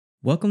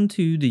Welcome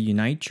to the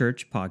Unite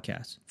Church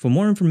podcast. For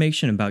more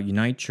information about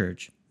Unite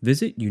Church,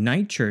 visit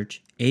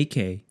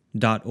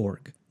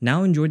unitechurchak.org.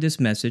 Now enjoy this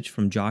message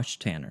from Josh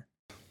Tanner.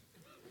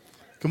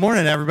 Good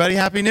morning, everybody.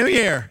 Happy New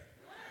Year.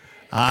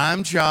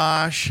 I'm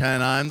Josh,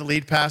 and I'm the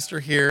lead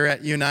pastor here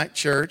at Unite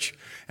Church,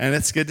 and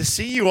it's good to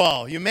see you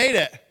all. You made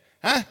it,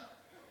 huh?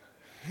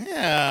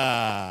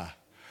 Yeah.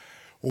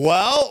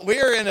 Well,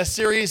 we're in a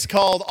series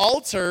called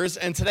Altars,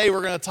 and today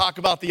we're going to talk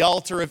about the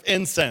altar of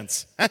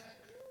incense.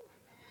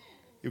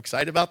 You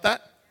excited about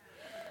that?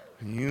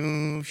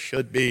 You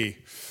should be.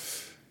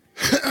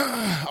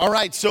 All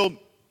right, so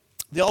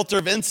the altar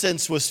of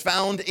incense was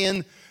found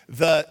in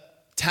the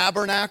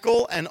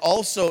tabernacle and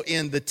also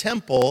in the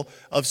temple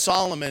of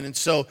Solomon. And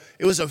so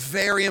it was a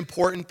very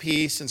important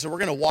piece. And so we're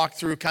going to walk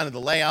through kind of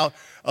the layout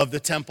of the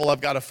temple.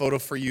 I've got a photo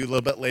for you a little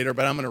bit later,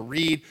 but I'm going to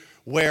read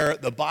where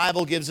the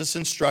Bible gives us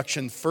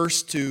instruction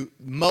first to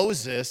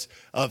Moses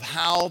of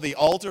how the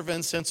altar of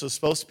incense was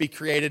supposed to be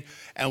created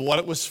and what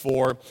it was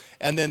for,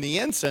 and then the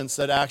incense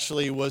that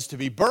actually was to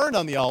be burned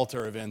on the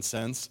altar of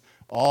incense,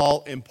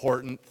 all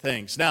important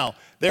things. Now,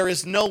 there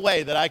is no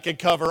way that I could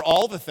cover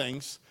all the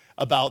things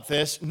about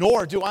this,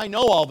 nor do I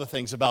know all the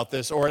things about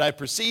this, or I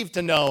perceive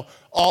to know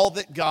all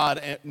that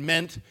God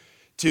meant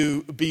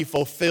to be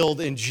fulfilled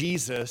in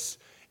Jesus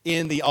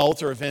in the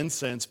altar of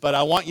incense. But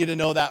I want you to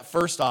know that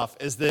first off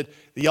is that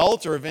the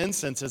altar of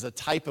incense is a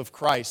type of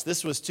Christ.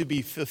 This was to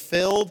be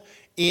fulfilled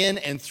in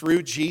and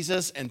through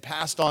Jesus and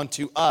passed on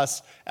to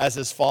us as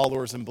his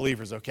followers and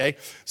believers, okay?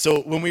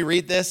 So when we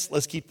read this,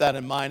 let's keep that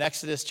in mind.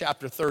 Exodus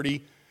chapter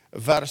 30,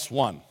 verse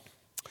 1.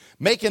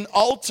 Make an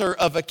altar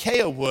of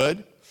acacia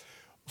wood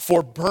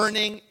for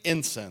burning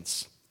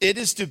incense. It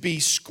is to be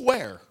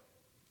square.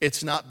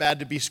 It's not bad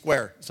to be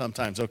square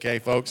sometimes, okay,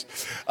 folks?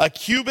 A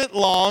cubit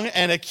long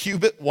and a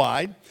cubit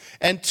wide,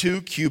 and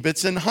 2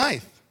 cubits in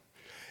height.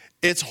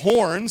 Its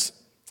horns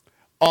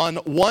on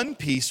one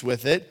piece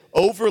with it,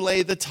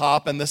 overlay the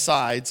top and the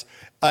sides,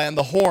 and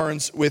the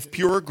horns with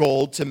pure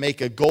gold to make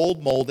a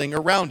gold molding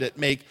around it.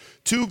 Make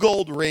 2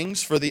 gold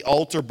rings for the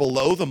altar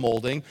below the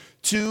molding,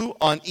 2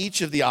 on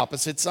each of the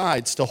opposite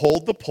sides, to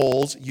hold the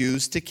poles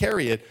used to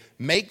carry it.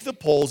 Make the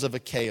poles of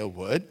acacia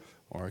wood,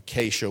 or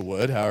acacia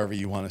wood, however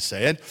you want to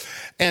say it,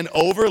 and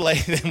overlay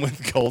them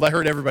with gold. I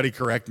heard everybody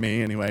correct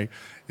me anyway,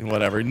 and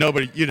whatever.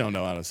 You don't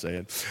know how to say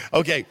it.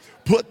 Okay,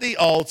 put the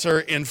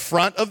altar in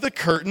front of the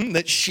curtain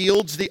that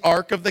shields the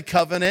Ark of the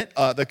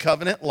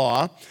covenant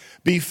law,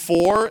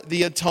 before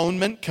the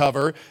atonement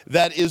cover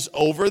that is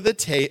over the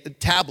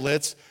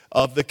tablets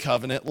of the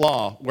covenant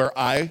law, where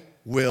I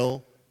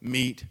will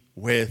meet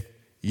with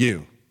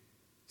you.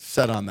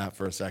 Set on that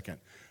for a second.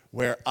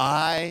 Where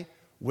I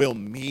will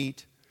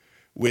meet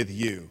with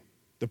you.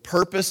 The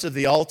purpose of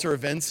the altar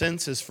of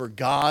incense is for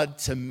God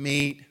to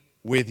meet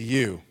with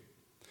you.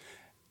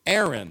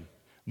 Aaron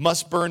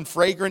must burn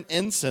fragrant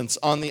incense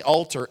on the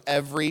altar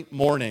every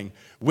morning.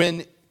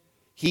 When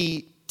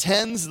he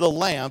tends the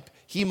lamp,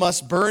 he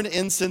must burn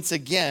incense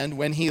again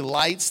when he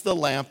lights the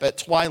lamp at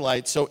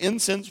twilight. So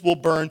incense will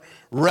burn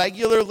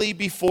regularly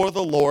before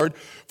the Lord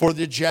for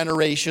the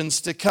generations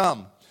to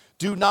come.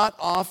 Do not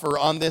offer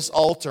on this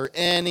altar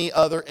any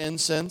other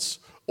incense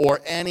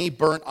or any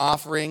burnt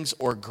offerings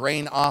or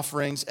grain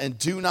offerings, and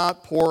do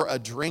not pour a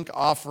drink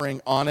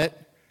offering on it,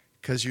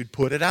 because you'd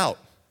put it out.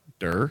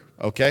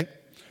 Okay?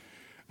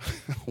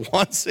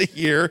 Once a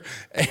year,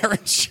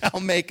 Aaron shall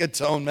make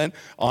atonement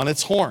on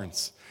its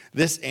horns.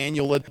 This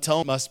annual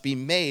atonement must be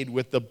made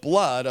with the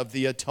blood of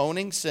the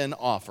atoning sin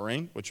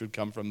offering, which would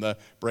come from the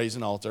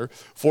brazen altar,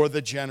 for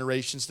the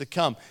generations to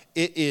come.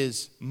 It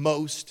is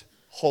most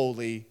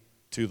holy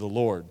to the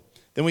Lord.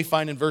 Then we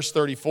find in verse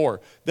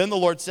 34, then the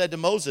Lord said to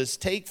Moses,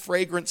 take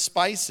fragrant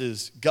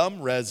spices,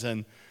 gum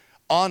resin,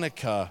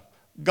 onycha,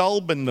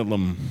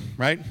 galbanum,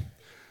 right?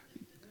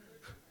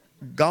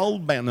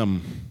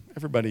 Galbanum.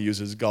 Everybody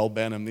uses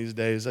galbanum these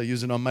days. I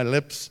use it on my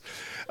lips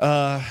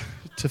to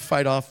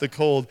fight off the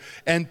cold.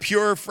 And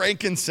pure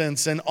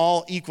frankincense in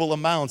all equal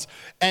amounts.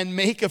 And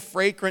make a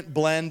fragrant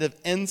blend of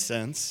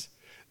incense,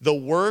 the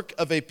work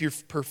of a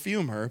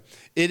perfumer.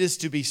 It is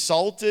to be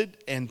salted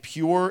and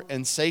pure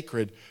and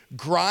sacred.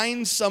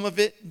 Grind some of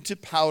it into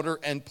powder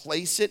and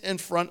place it in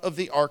front of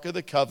the Ark of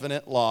the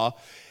Covenant law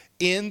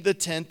in the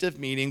tent of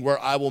meeting, where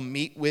I will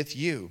meet with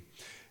you.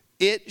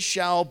 It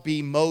shall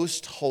be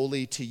most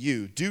holy to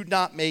you. Do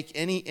not make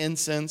any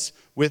incense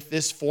with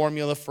this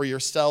formula for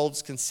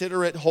yourselves.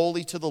 Consider it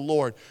holy to the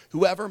Lord.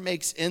 Whoever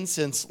makes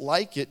incense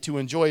like it to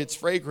enjoy its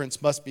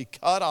fragrance must be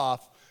cut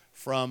off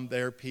from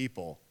their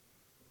people.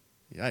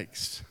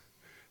 Yikes.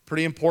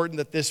 Pretty important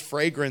that this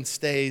fragrance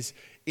stays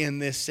in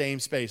this same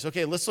space.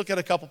 Okay, let's look at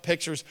a couple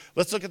pictures.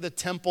 Let's look at the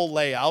temple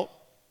layout.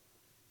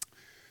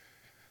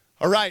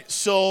 All right,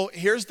 so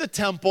here's the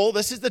temple.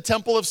 This is the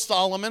temple of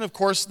Solomon. Of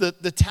course,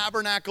 the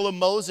tabernacle of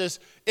Moses,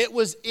 it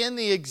was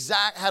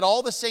had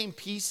all the same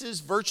pieces,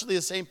 virtually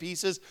the same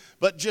pieces,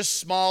 but just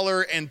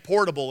smaller and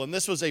portable. And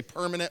this was a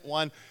permanent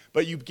one,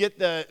 but you get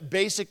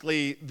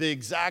basically the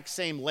exact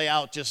same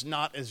layout, just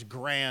not as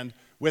grand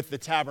with the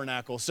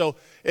tabernacle. So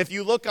if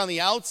you look on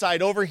the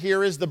outside, over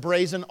here is the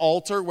brazen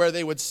altar where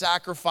they would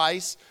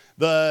sacrifice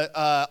the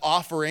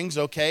offerings,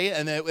 okay?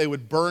 And they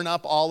would burn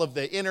up all of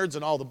the innards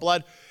and all the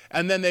blood.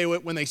 And then they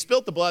would, when they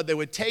spilt the blood, they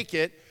would take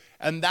it,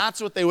 and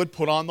that's what they would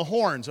put on the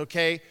horns,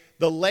 okay?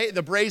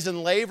 The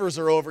brazen lavers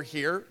are over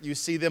here. You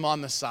see them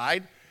on the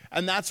side.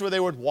 And that's where they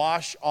would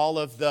wash all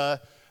of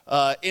the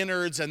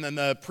innards, and then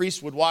the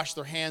priest would wash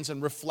their hands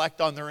and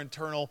reflect on their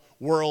internal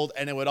world,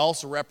 and it would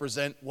also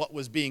represent what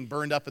was being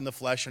burned up in the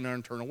flesh in their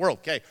internal world.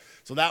 Okay,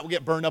 so that would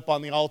get burned up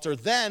on the altar.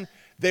 Then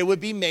they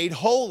would be made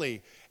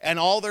holy, and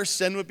all their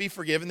sin would be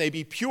forgiven. They'd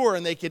be pure,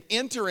 and they could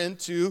enter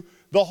into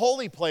the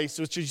holy place,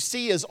 which you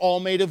see is all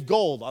made of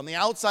gold. On the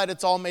outside,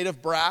 it's all made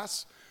of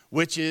brass,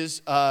 which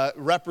is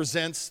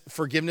represents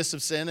forgiveness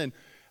of sin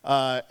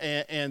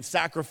and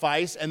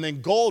sacrifice, and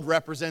then gold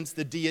represents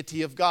the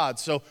deity of God.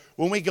 So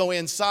when we go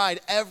inside,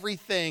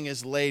 everything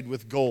is laid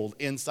with gold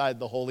inside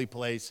the holy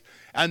place.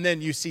 And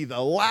then you see the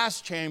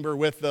last chamber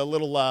with the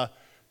little,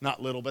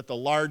 not little, but the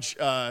large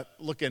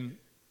looking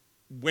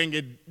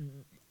winged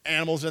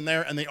animals in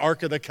there, and the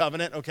Ark of the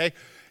Covenant, okay?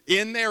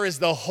 In there is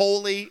the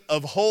Holy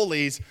of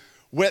Holies.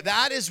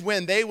 That is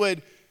when they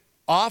would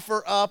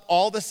offer up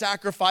all the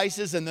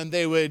sacrifices, and then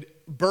they would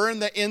burn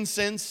the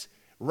incense.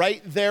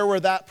 Right there where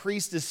that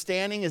priest is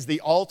standing is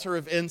the altar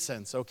of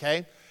incense,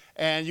 okay?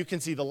 And you can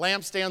see the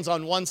lampstands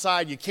on one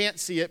side. You can't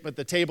see it, but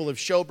the table of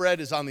showbread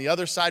is on the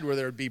other side where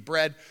there would be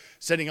bread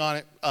sitting on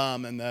it.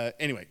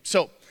 Anyway,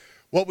 so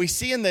what we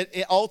see in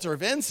the altar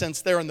of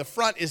incense there in the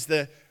front is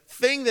the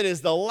thing that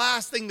is the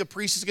last thing the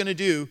priest is going to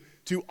do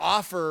to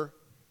offer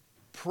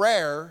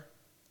prayer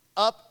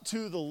up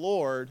to the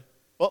Lord.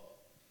 Well,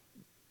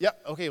 yeah,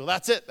 okay, well,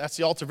 that's it. That's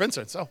the altar of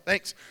incense. Oh,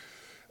 thanks.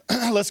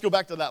 Let's go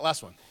back to that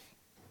last one.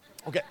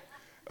 Okay,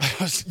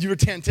 you were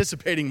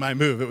anticipating my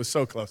move. It was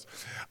so close.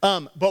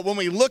 But when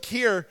we look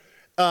here,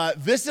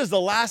 this is the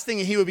last thing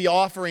he would be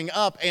offering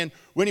up. And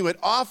when he would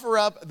offer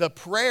up the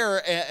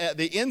prayer,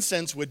 the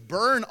incense would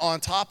burn on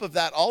top of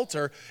that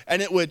altar,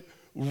 and it would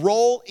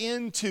roll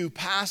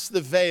past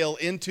the veil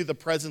into the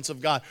presence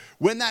of God.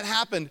 When that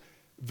happened,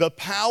 the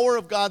power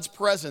of God's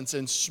presence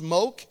and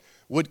smoke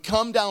would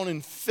come down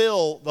and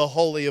fill the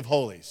Holy of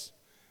Holies.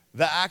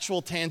 The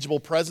actual tangible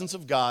presence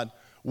of God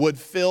would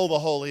fill the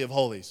Holy of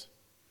Holies.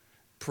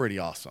 Pretty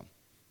awesome.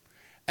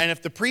 And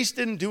if the priest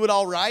didn't do it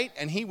all right,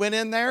 and he went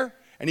in there,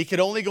 and he could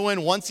only go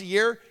in once a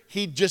year,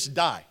 he'd just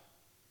die.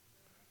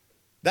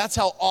 That's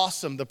how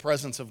awesome the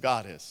presence of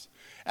God is.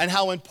 And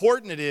how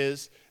important it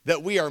is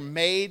that we are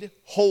made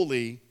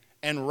holy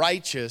and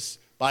righteous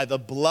by the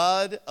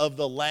blood of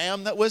the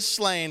lamb that was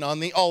slain on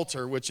the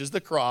altar, which is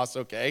the cross,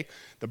 okay?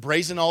 The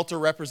brazen altar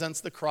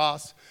represents the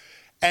cross.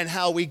 And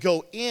how we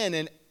go in,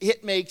 and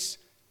it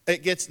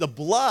gets the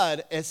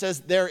blood, it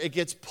says there, it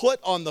gets put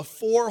on the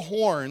four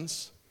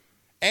horns.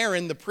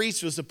 Aaron, the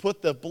priest, was to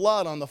put the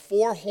blood on the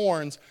four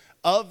horns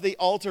of the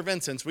altar of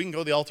incense. We can go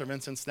to the altar of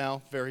incense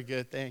now. Very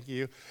good, thank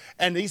you.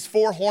 And these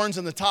four horns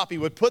on the top, he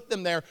would put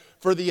them there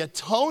for the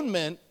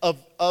atonement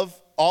of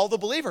all the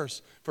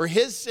believers, for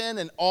his sin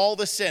and all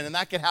the sin. And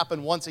that could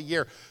happen once a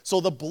year.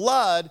 So the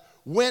blood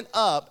went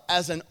up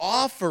as an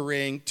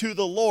offering to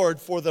the Lord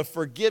for the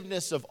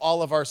forgiveness of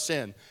all of our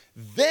sin.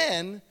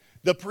 Then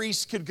the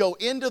priest could go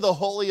into the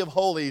Holy of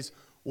Holies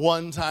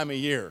one time a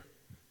year.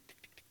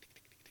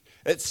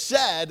 It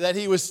said that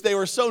they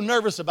were so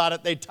nervous about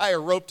it, they'd tie a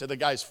rope to the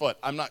guy's foot.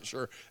 I'm not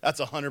sure that's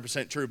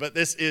 100% true, but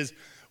this is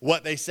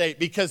what they say,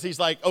 because he's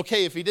like,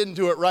 okay, if he didn't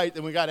do it right,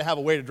 then we got to have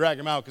a way to drag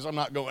him out, because I'm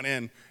not going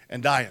in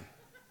and dying.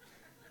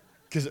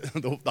 Because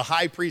the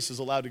high priest is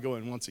allowed to go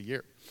in once a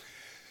year.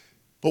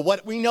 But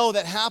what we know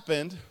that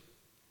happened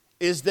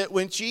is that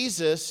when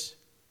Jesus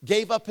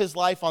gave up his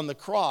life on the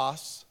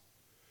cross,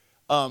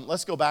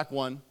 let's go back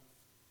one.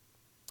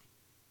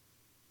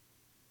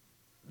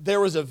 There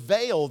was a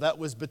veil that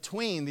was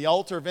between the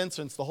altar of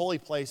incense, the holy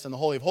place, and the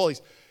Holy of Holies.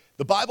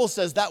 The Bible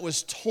says that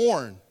was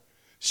torn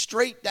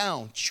straight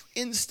down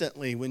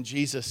instantly when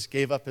Jesus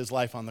gave up his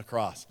life on the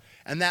cross.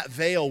 And that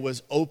veil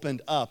was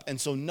opened up.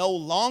 And so no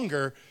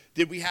longer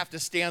did we have to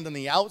stand on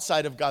the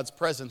outside of God's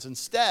presence.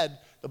 Instead,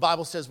 the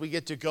Bible says we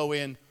get to go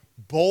in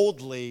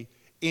boldly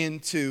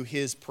into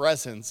his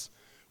presence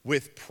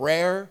with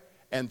prayer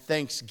and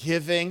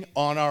thanksgiving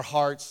on our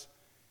hearts,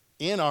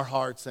 in our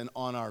hearts, and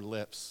on our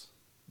lips.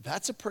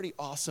 That's a pretty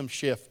awesome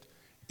shift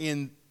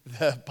in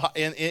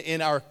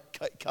our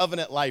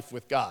covenant life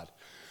with God.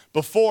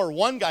 Before,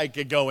 one guy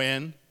could go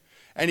in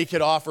and he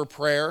could offer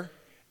prayer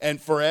and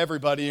for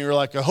everybody, and you're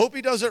like, I hope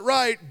he does it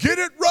right. Get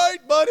it right,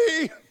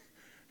 buddy.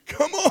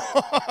 Come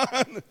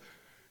on.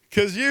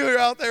 Because you're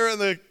out there in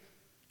the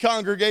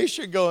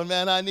congregation going,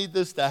 man, I need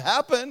this to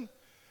happen.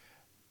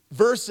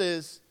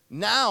 Versus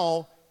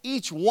now,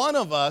 each one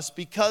of us,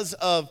 because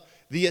of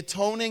the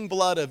atoning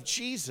blood of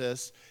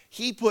Jesus,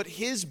 he put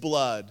his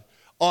blood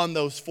on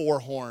those four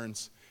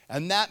horns,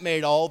 and that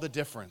made all the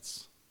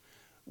difference.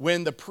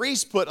 When the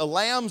priest put a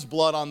lamb's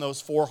blood on those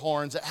four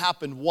horns, it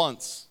happened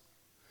once.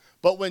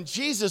 But when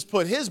Jesus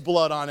put his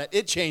blood on it,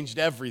 it changed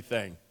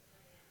everything.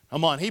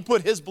 Come on, he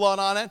put his blood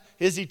on it,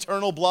 his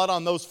eternal blood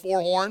on those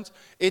four horns.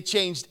 It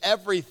changed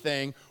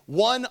everything.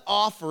 One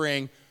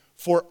offering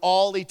for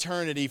all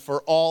eternity,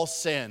 for all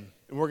sin.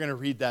 And we're going to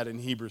read that in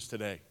Hebrews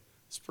today.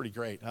 It's pretty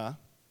great, huh?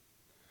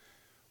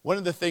 One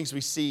of the things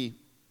we see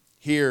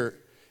here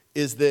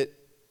is that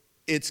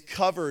it's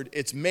covered,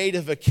 it's made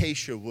of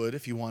acacia wood.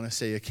 If you want to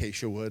say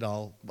acacia wood,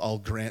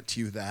 I'll grant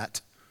you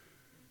that.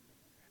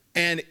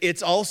 And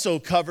it's also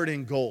covered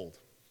in gold.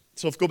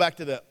 So if we go back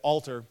to the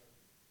altar,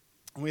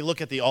 and we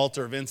look at the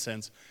altar of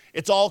incense,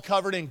 it's all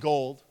covered in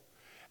gold,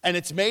 and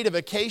it's made of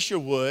acacia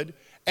wood,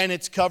 and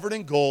it's covered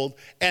in gold,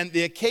 and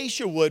the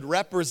acacia wood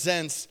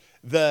represents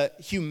the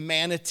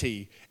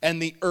humanity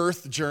and the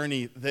earth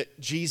journey that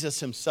Jesus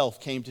himself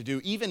came to do.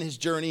 Even his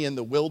journey in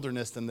the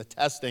wilderness and the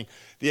testing,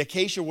 the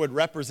acacia wood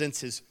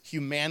represents his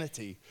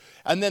humanity.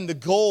 And then the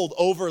gold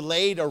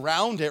overlaid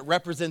around it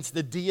represents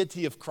the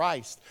deity of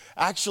Christ.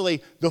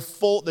 Actually,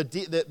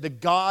 the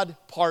God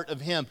part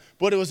of him.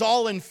 But it was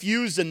all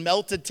infused and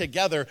melted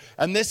together,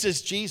 and this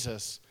is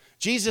Jesus.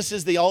 Jesus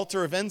is the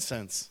altar of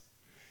incense.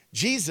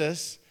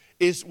 Jesus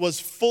was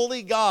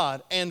fully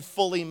God and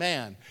fully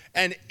man.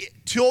 And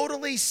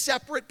totally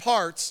separate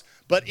parts,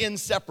 but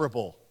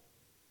inseparable.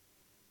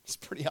 It's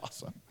pretty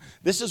awesome.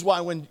 This is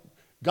why when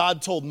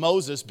God told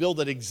Moses,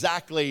 build it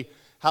exactly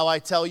how I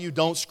tell you,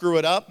 don't screw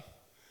it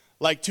up,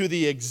 like to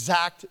the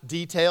exact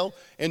detail.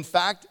 In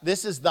fact,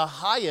 this is the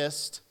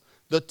highest,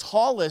 the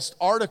tallest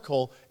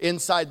article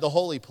inside the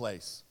holy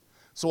place.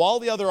 So all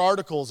the other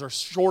articles are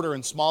shorter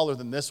and smaller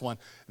than this one.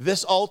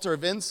 This altar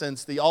of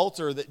incense, the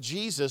altar that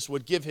Jesus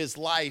would give his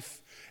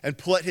life and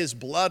put his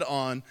blood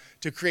on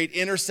to create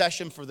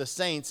intercession for the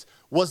saints,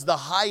 was the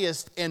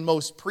highest and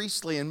most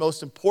priestly and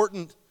most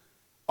important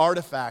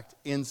artifact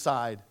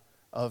inside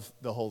of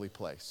the holy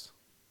place.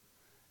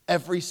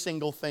 Every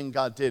single thing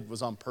God did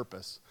was on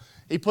purpose.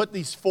 He put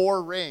these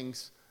four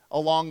rings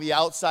along the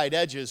outside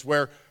edges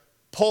where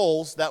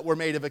poles that were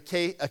made of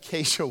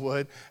acacia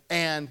wood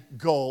and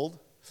gold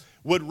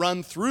would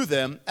run through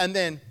them, and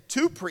then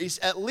two priests,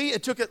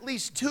 it took at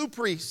least two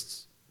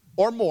priests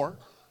or more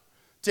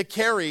to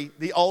carry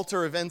the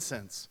altar of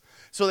incense.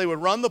 So they would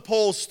run the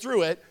poles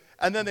through it,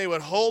 and then they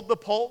would hold the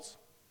poles,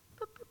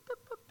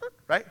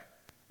 right,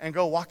 and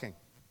go walking.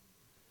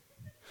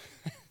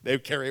 They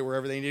would carry it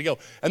wherever they needed to go.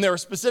 And there were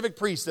specific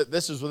priests that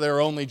this was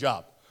their only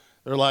job.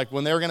 They're like,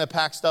 when they were going to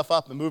pack stuff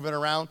up and move it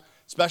around,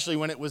 especially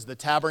when it was the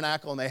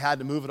tabernacle and they had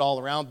to move it all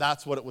around,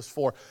 that's what it was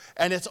for.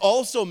 And it's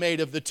also made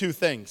of the two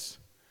things,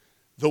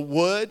 the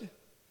wood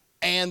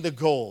and the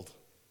gold,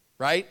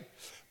 right?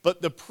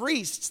 But the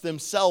priests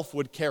themselves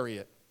would carry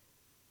it.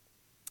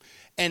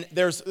 And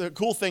there's the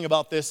cool thing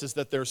about this is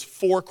that there's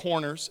four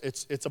corners.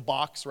 It's a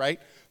box, right?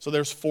 So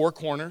there's four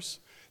corners.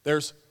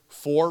 There's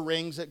four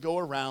rings that go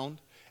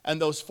around.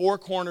 And those four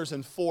corners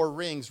and four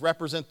rings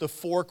represent the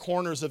four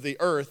corners of the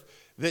earth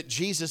that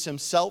Jesus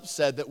himself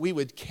said that we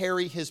would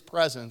carry his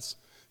presence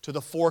to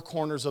the four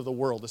corners of the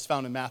world. It's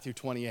found in Matthew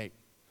 28.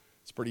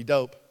 It's pretty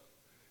dope.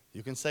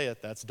 You can say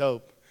it, that's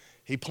dope.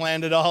 He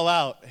planned it all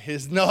out.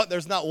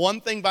 There's not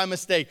one thing by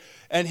mistake.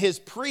 And his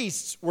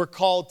priests were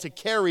called to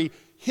carry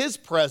his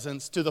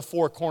presence to the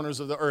four corners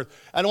of the earth.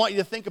 And I want you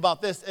to think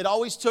about this. It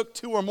always took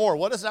two or more.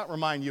 What does that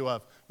remind you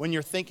of when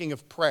you're thinking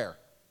of prayer?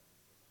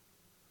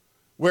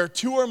 Where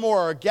two or more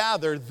are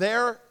gathered,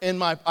 there in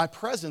my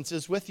presence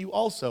is with you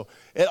also.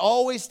 It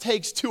always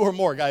takes two or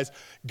more, guys.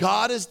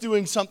 God is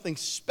doing something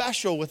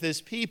special with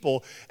his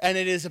people, and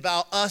it is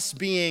about us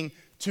being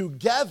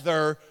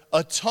together,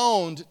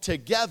 atoned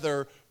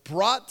together,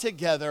 brought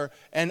together,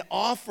 and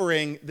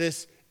offering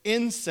this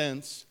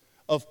incense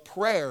of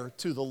prayer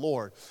to the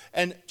Lord.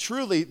 And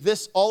truly,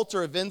 this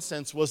altar of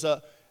incense was an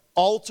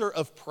altar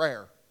of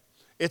prayer.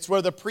 It's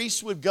where the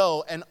priests would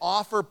go and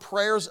offer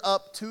prayers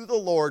up to the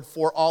Lord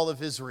for all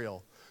of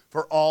Israel,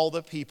 for all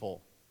the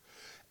people.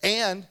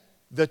 And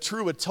the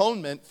true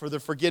atonement for the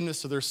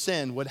forgiveness of their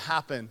sin would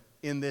happen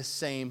in this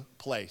same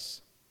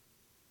place.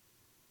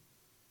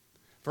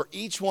 For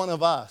each one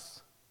of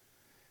us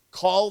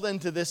called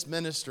into this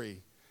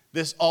ministry,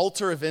 this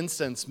altar of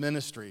incense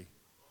ministry,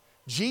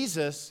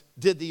 Jesus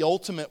did the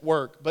ultimate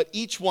work, but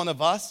each one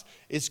of us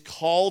is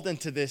called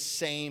into this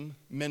same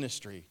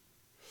ministry.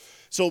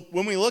 So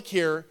when we look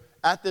here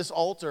at this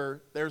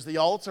altar, there's the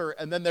altar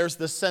and then there's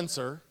the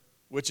censer,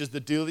 which is the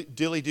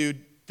dilly-doo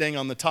thing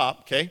on the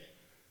top, okay?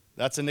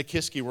 That's a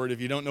Nikiski word. If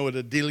you don't know what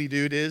a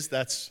dilly-doo is,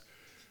 that's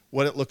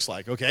what it looks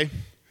like, okay?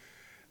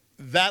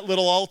 That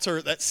little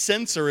altar, that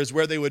censer is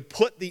where they would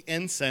put the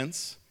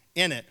incense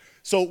in it.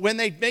 So when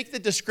they make the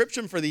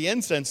description for the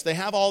incense, they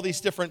have all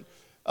these different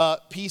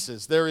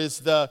pieces. There is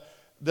the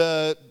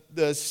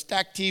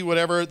stacte,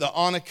 whatever, the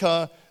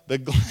onycha, the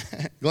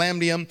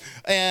glamdium,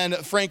 and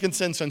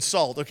frankincense and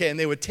salt. Okay, and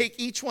they would take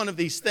each one of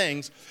these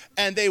things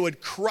and they would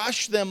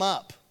crush them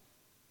up.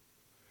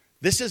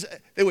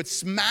 They would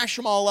smash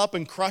them all up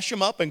and crush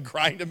them up and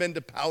grind them into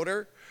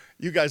powder.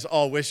 You guys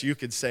all wish you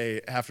could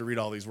have to read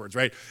all these words,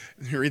 right?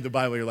 You read the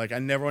Bible, you're like, I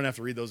never want to have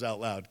to read those out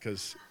loud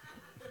because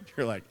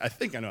you're like, I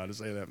think I know how to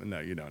say that, but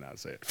no, you don't know how to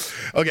say it.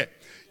 Okay.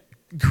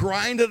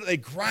 grind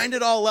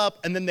it all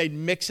up, and then they'd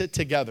mix it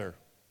together.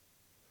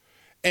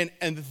 And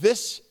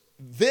this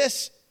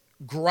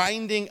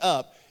grinding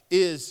up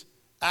is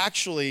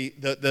actually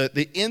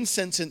the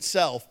incense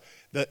itself.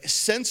 The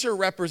censer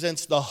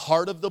represents the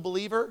heart of the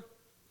believer,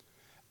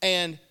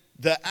 and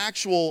the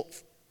actual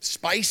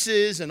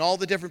spices and all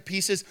the different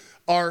pieces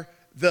are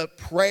the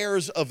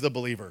prayers of the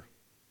believer.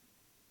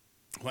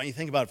 Why don't you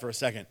think about it for a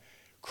second?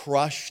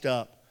 Crushed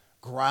up,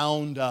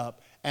 ground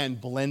up, and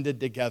blended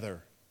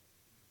together.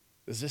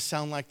 Does this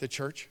sound like the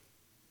church?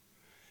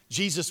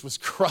 Jesus was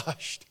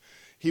crushed.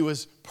 He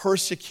was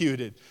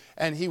persecuted,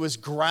 and he was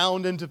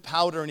ground into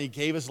powder, and he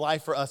gave his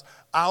life for us.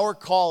 Our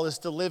call is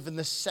to live in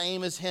the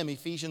same as him,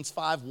 Ephesians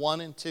 5,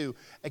 1 and 2,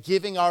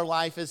 giving our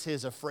life as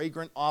his, a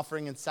fragrant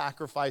offering and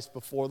sacrifice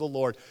before the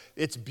Lord.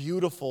 It's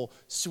beautiful,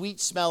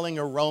 sweet-smelling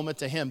aroma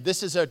to him.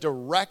 This is a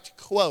direct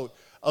quote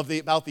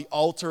about the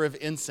altar of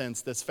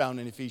incense that's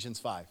found in Ephesians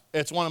 5.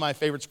 It's one of my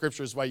favorite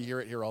scriptures, why you hear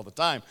it here all the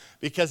time,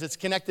 because it's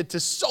connected to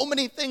so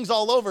many things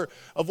all over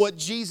of what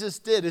Jesus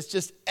did. It's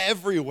just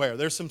everywhere.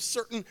 There's some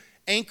certain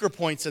anchor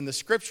points in the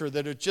scripture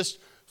that are just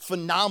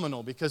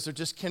phenomenal because they're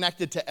just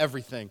connected to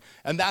everything.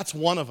 And that's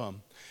one of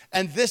them.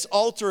 And this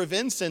altar of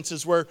incense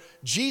is where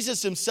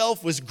Jesus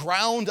himself was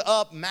ground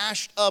up,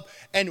 mashed up,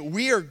 and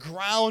we are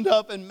ground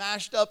up and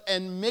mashed up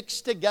and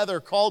mixed together,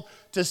 called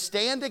to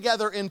stand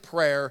together in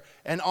prayer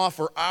and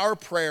offer our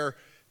prayer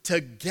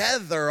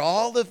together,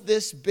 all of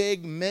this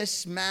big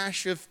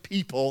mishmash of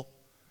people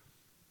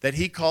that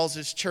he calls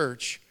his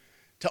church,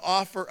 to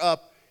offer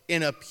up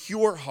in a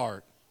pure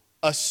heart,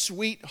 a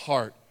sweet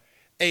heart,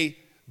 a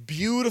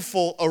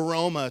beautiful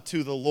aroma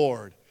to the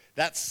Lord.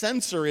 That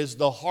censer is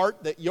the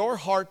heart, your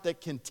heart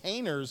that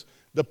contains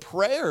the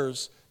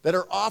prayers that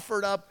are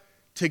offered up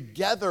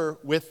together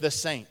with the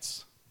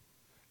saints,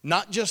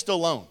 not just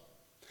alone.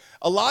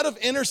 A lot of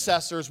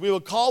intercessors, we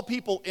would call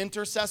people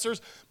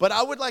intercessors, but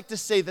I would like to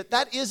say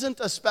that isn't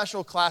a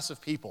special class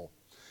of people.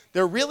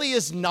 There really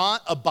is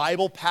not a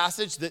Bible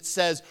passage that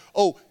says,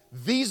 oh,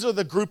 these are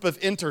the group of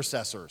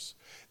intercessors.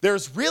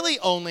 There's really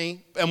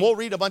only, and we'll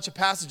read a bunch of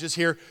passages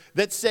here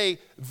that say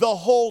the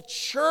whole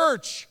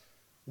church,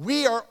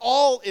 we are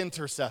all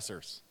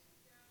intercessors.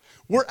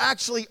 We're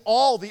actually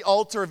all the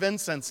altar of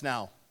incense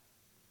now.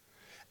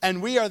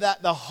 And we are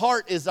that, the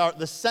heart is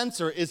the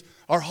censer is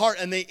our heart,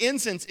 and the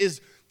incense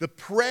is the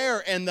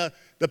prayer and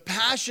the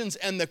passions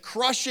and the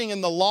crushing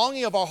and the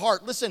longing of our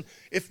heart. Listen,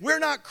 if we're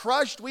not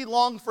crushed, we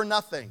long for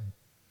nothing.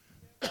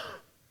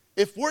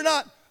 If we're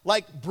not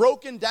like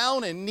broken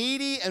down and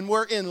needy and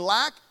we're in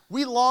lack,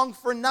 we long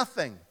for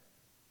nothing.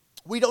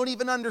 We don't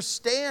even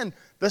understand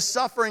the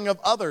suffering of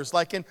others.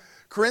 Like in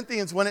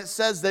Corinthians, when it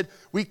says that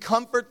we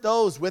comfort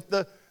those with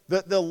the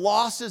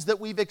losses that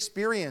we've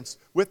experienced,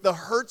 with the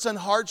hurts and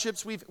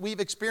hardships we've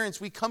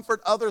experienced, we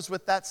comfort others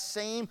with that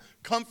same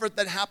comfort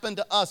that happened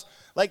to us.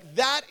 Like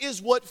that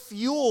is what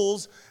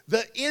fuels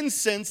the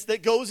incense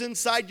that goes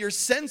inside your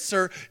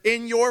censer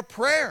in your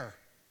prayer.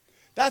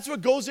 That's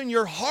what goes in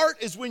your heart,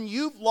 is when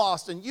you've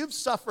lost and you've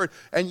suffered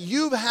and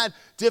you've had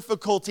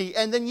difficulty,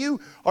 and then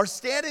you are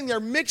standing there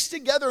mixed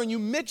together and you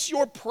mix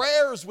your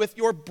prayers with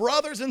your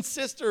brothers and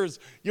sisters,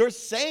 your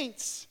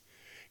saints.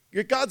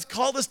 God's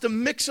called us to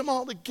mix them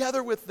all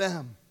together with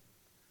them.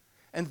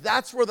 And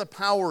that's where the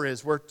power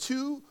is, where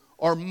two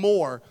or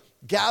more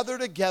gather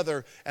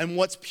together and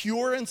what's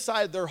pure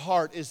inside their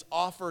heart is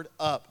offered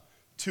up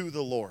to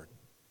the Lord.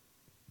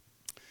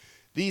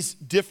 These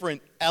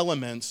different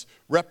elements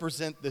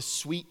represent the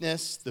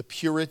sweetness, the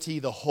purity,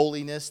 the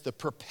holiness, the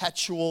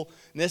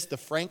perpetualness. The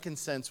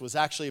frankincense was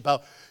actually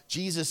about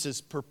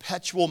Jesus'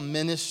 perpetual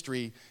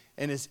ministry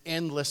and his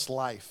endless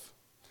life.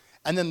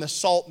 And then the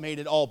salt made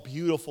it all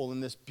beautiful in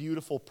this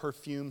beautiful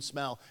perfume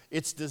smell.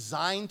 It's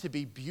designed to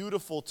be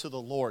beautiful to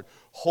the Lord,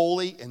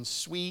 holy and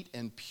sweet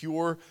and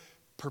pure,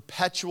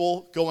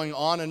 perpetual, going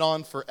on and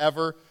on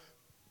forever,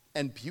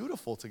 and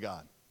beautiful to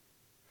God.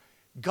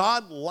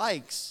 God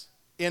likes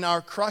in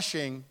our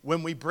crushing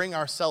when we bring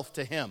ourselves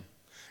to him.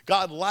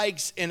 God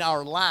likes in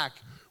our lack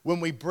when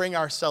we bring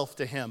ourselves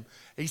to him.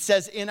 He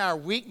says in our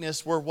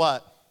weakness, we're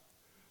what?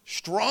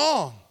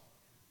 Strong.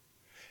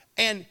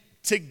 And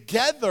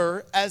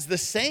together as the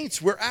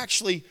saints, we're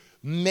actually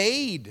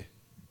made.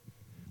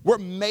 We're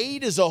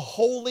made as a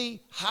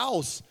holy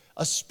house,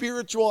 a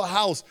spiritual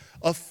house,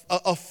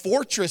 a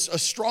fortress, a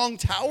strong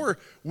tower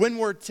when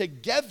we're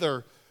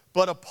together,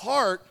 but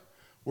apart,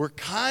 we're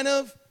kind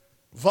of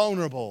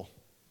vulnerable.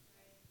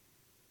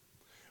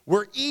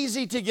 We're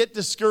easy to get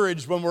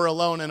discouraged when we're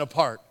alone and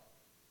apart.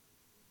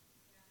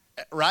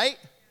 Right?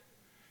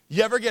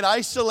 You ever get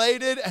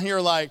isolated and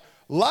you're like,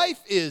 life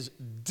is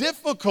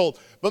difficult.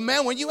 But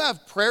man, when you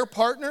have prayer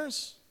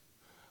partners,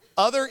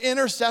 other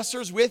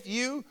intercessors with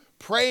you,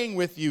 praying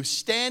with you,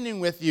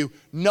 standing with you,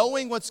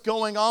 knowing what's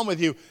going on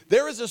with you,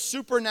 there is a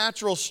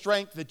supernatural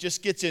strength that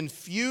just gets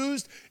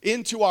infused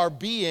into our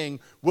being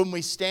when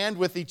we stand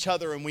with each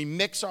other and we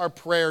mix our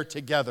prayer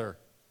together.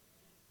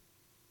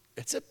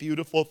 It's a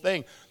beautiful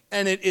thing.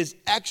 And it is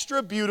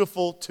extra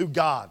beautiful to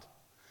God.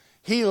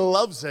 He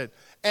loves it.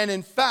 And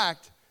in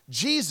fact,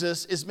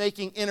 Jesus is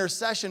making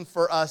intercession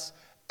for us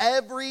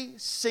every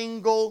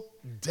single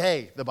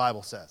day, the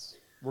Bible says.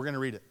 We're going to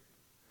read it.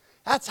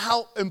 That's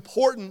how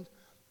important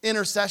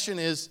intercession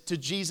is to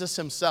Jesus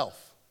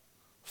himself.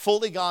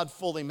 Fully God,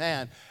 fully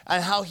man.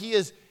 And how he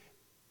is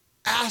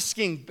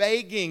asking,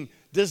 begging,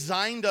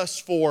 designed us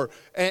for,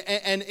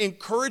 and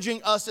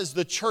encouraging us as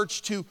the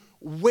church to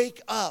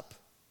wake up,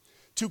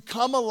 to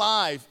come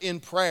alive in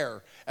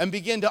prayer, and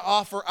begin to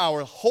offer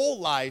our whole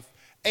life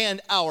and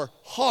our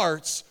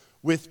hearts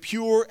with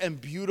pure and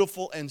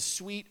beautiful and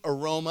sweet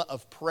aroma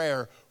of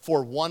prayer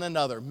for one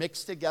another,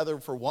 mixed together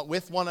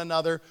with one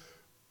another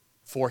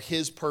for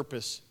his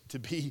purpose to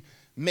be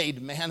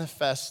made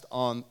manifest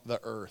on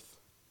the earth.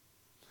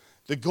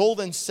 The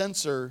golden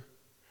censer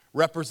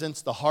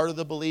represents the heart of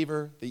the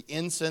believer. The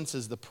incense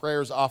is the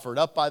prayers offered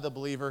up by the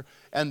believer.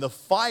 And the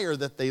fire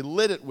that they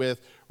lit it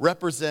with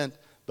represent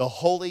the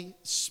Holy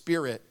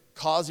Spirit,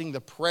 causing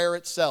the prayer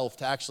itself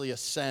to actually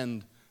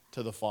ascend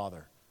to the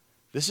Father.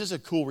 This is a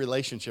cool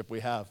relationship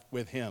we have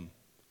with him.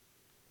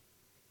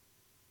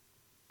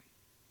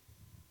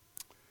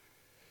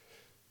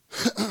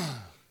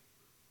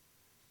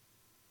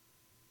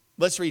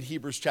 Let's read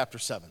Hebrews chapter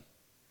 7.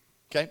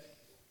 Okay?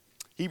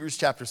 Hebrews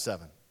chapter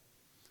 7.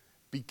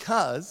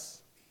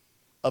 Because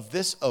of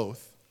this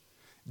oath,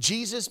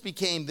 Jesus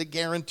became the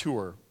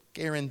guarantor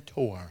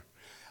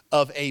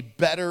of a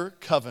better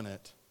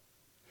covenant.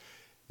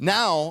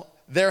 Now,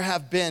 there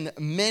have been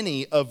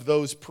many of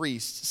those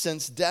priests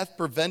since death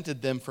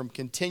prevented them from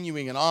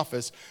continuing in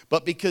office,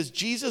 but because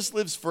Jesus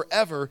lives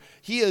forever,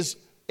 he is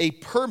a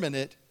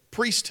permanent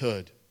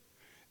priesthood.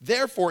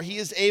 Therefore, he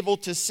is able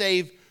to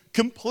save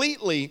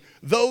completely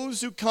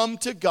those who come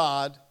to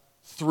God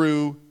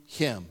through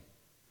him,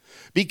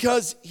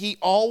 because he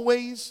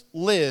always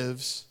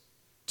lives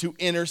to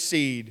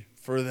intercede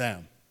for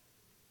them.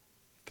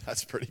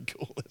 That's pretty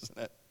cool, isn't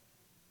it?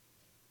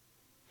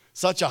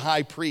 Such a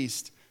high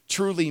priest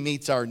truly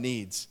meets our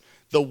needs.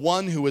 The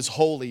one who is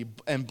holy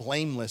and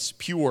blameless,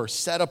 pure,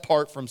 set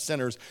apart from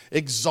sinners,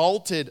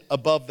 exalted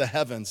above the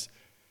heavens.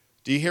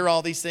 Do you hear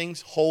all these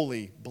things?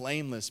 Holy,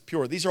 blameless,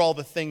 pure. These are all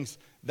the things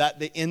that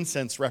the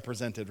incense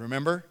represented,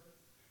 remember?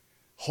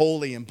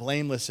 Holy and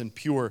blameless and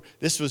pure.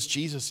 This was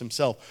Jesus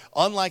himself.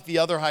 Unlike the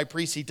other high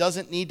priests, he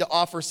doesn't need to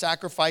offer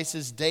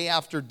sacrifices day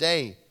after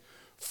day.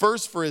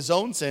 First for his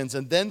own sins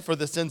and then for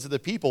the sins of the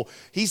people.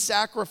 He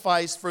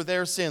sacrificed for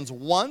their sins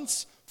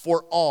once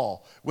for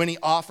all when he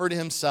offered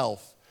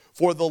himself.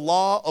 For the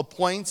law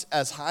appoints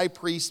as high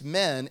priests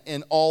men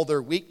in all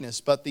their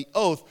weakness, but the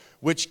oath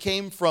which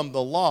came from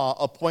the law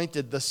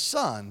appointed the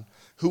Son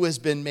who has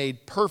been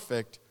made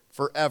perfect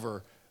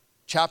forever.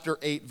 Chapter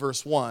 8,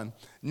 verse 1.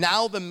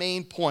 Now the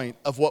main point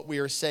of what we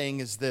are saying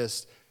is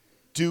this.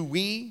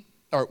 We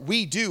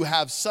do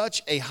have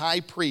such a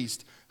high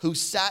priest who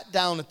sat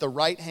down at the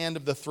right hand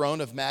of the throne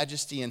of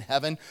majesty in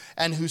heaven,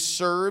 and who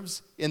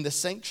serves in the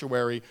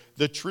sanctuary,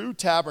 the true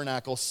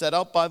tabernacle set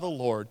up by the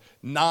Lord,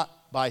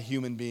 not by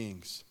human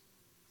beings.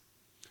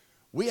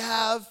 We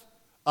have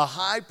a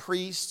high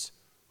priest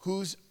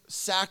whose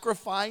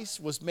sacrifice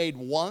was made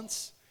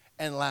once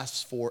and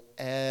lasts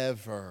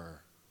forever.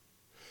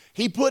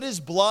 He put his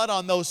blood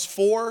on those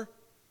 4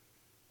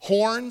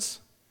 horns,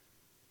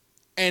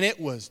 and it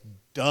was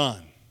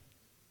done.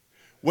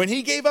 When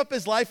he gave up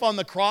his life on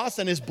the cross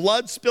and his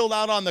blood spilled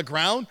out on the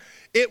ground,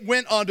 it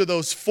went onto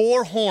those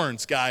 4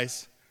 horns,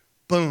 guys.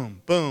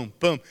 Boom, boom,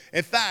 boom.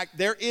 In fact,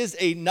 there is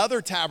another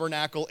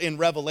tabernacle in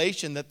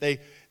Revelation that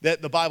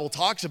the Bible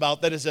talks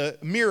about that is a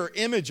mirror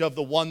image of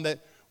the one that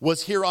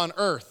was here on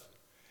earth.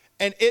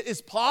 And it is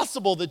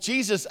possible that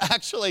Jesus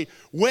actually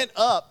went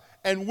up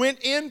and went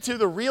into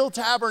the real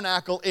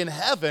tabernacle in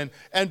heaven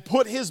and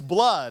put his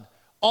blood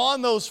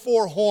on those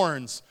 4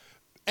 horns,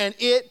 and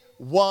it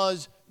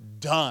was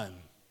done.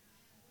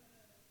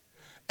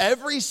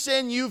 Every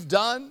sin you've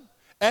done,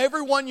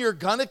 every one you're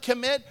gonna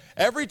commit,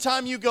 every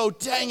time you go,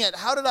 dang it,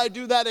 how did I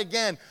do that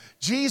again?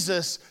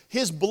 Jesus,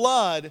 his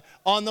blood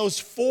on those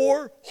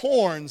 4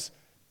 horns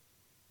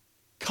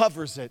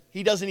covers it.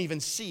 He doesn't even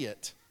see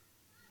it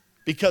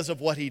because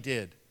of what he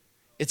did.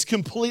 It's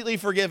completely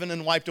forgiven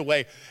and wiped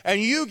away.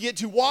 And you get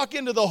to walk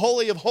into the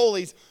Holy of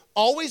Holies,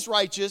 always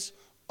righteous,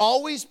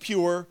 always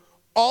pure,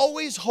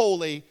 always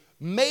holy,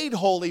 made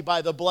holy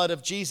by the blood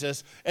of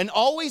Jesus, and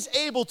always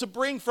able to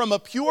bring from a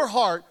pure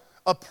heart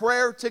a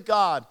prayer to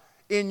God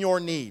in your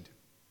need.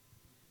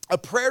 A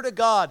prayer to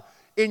God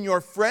in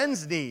your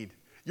friend's need,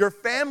 your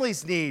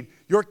family's need,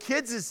 your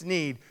kids'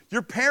 need,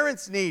 your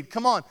parents' need.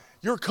 Come on,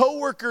 your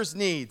co-workers'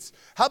 needs.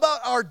 How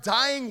about our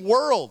dying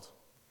world?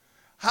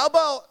 How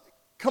about,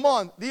 come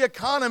on, the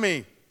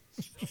economy?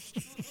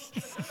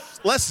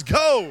 Let's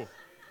go.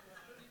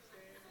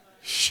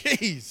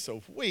 Jeez,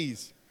 so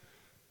please.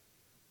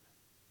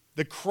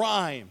 The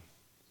crime,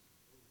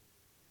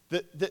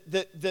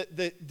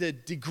 the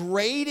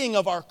degrading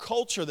of our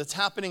culture that's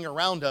happening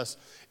around us.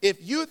 If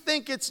you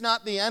think it's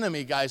not the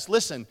enemy, guys,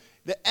 listen,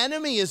 the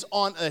enemy is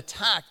on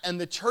attack, and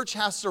the church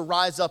has to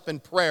rise up in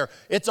prayer.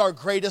 It's our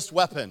greatest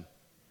weapon.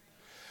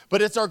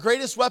 But it's our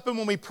greatest weapon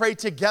when we pray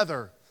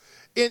together.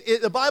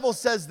 The Bible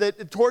says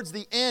that towards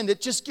the end,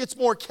 it just gets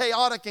more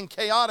chaotic,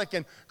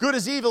 and good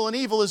is evil and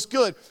evil is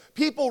good.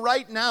 People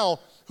right now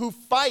who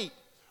fight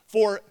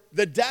for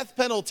the death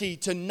penalty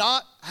to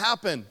not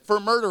happen for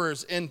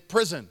murderers in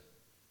prison.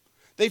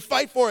 They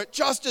fight for it.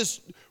 Justice,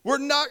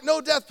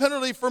 no death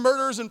penalty for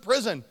murderers in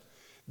prison.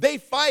 They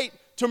fight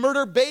to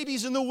murder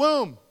babies in the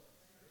womb.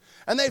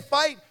 And they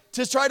fight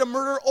to try to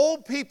murder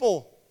old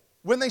people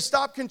when they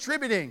stop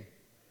contributing.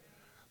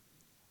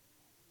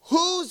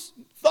 Whose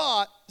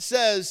thought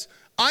says,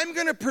 I'm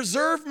going to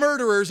preserve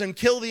murderers and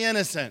kill the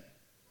innocent?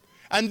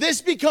 And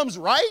this becomes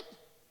right?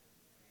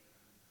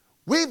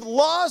 We've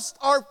lost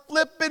our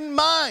flippin'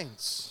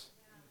 minds.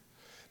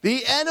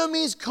 The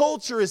enemy's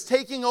culture is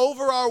taking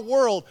over our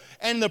world,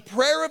 and the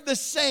prayer of the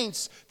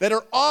saints that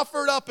are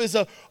offered up as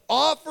an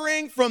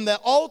offering from the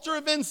altar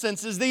of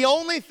incense is the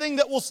only thing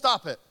that will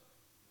stop it.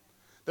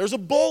 There's a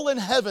bowl in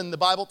heaven, the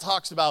Bible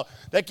talks about,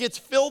 that gets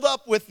filled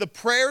up with the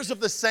prayers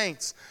of the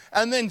saints.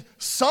 And then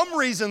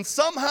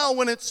somehow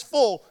when it's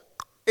full,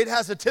 it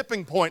has a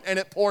tipping point and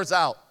it pours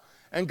out.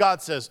 And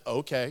God says,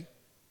 okay,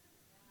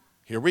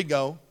 here we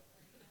go.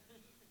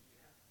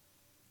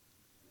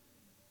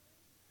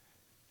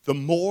 The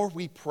more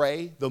we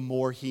pray, the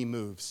more he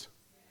moves.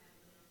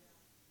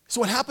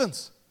 So what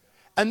happens?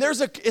 And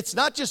it's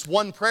not just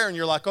one prayer and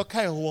you're like,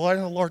 okay,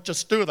 Lord,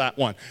 just do that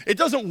one. It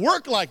doesn't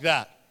work like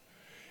that.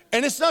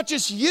 And it's not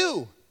just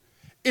you.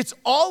 It's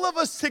all of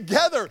us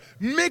together,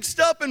 mixed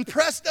up and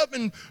pressed up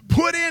and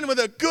put in with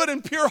a good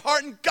and pure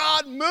heart. And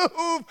God,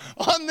 move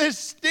on this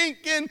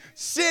stinking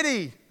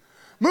city.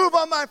 Move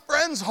on my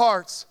friends'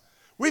 hearts.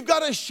 We've got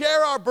to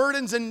share our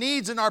burdens and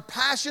needs and our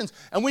passions.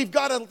 And we've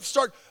got to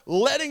start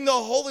letting the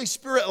Holy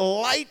Spirit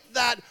light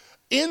that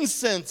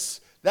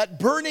incense, that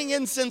burning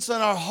incense in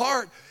our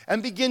heart,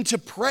 and begin to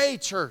pray,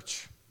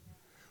 church.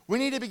 We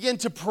need to begin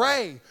to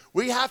pray.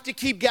 We have to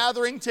keep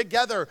gathering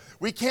together.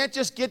 We can't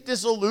just get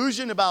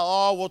disillusioned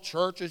about,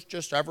 church is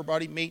just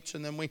everybody meets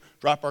and then we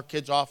drop our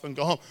kids off and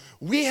go home.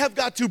 We have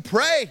got to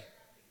pray.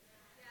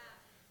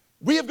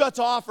 We have got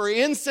to offer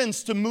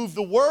incense to move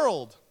the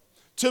world,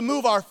 to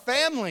move our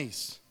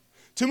families,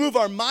 to move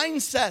our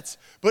mindsets.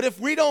 But if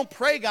we don't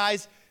pray,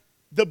 guys,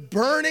 the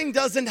burning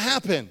doesn't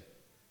happen.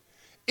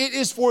 It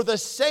is for the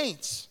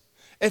saints.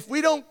 If we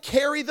don't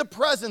carry the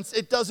presence,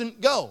 it doesn't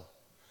go.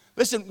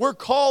 Listen, we're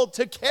called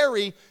to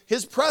carry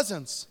his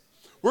presence.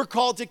 We're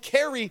called to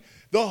carry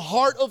the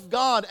heart of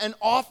God and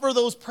offer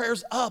those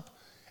prayers up.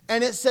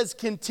 And it says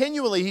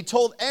continually, he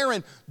told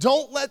Aaron,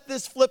 don't let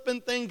this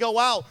flippin' thing go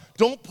out.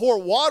 Don't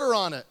pour water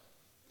on it.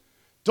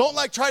 Don't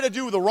try to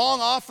do the wrong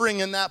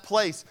offering in that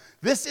place.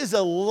 This is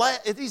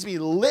it needs to be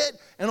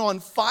lit and on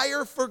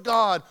fire for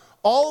God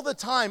all the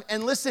time.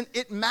 And listen,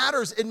 it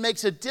matters. It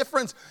makes a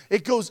difference.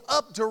 It goes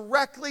up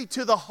directly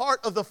to the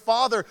heart of the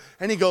Father.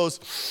 And he goes,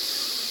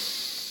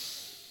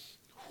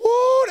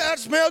 whoo, that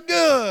smelled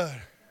good.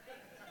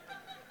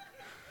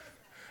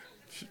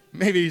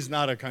 Maybe he's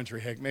not a country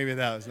hick. Maybe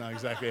that was not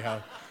exactly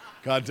how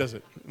God does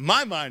it. In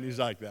my mind, he's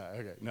like that.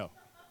 Okay, no.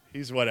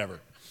 He's whatever.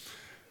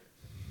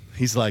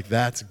 He's like,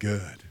 that's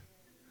good.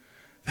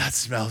 That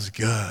smells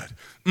good.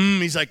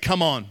 He's like,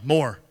 come on,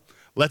 more.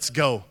 Let's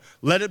go.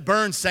 Let it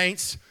burn,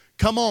 saints.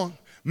 Come on.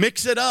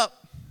 Mix it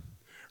up.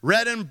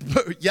 Red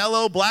and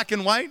yellow, black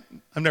and white.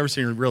 I've never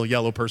seen a real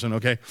yellow person,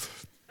 okay?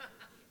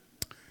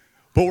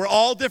 But we're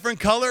all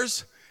different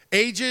colors,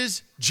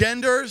 ages,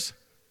 genders.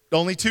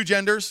 Only two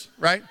genders,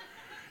 right?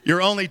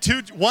 You're only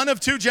one of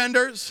two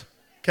genders,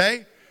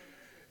 okay?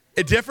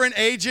 Different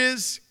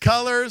ages,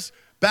 colors,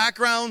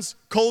 backgrounds,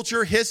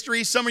 culture,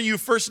 history. Some of you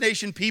First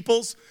Nation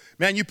peoples,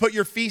 man, you put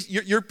your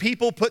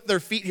people put their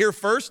feet here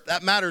first.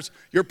 That matters.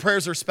 Your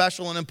prayers are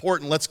special and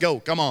important. Let's go.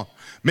 Come on.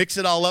 Mix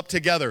it all up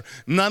together.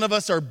 None of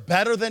us are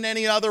better than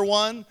any other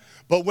one.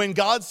 But when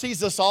God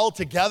sees us all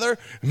together,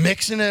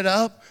 mixing it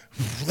up,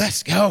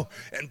 let's go.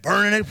 And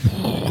burning it,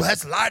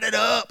 let's light it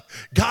up.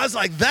 God's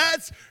like,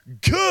 that's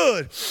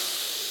good.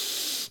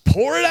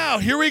 Pour it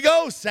out. Here we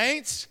go,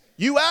 saints.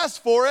 You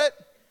asked for it.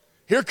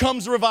 Here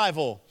comes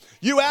revival.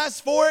 You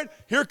asked for it,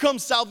 here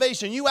comes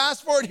salvation. You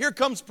asked for it, here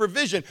comes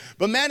provision.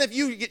 But man, if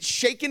you get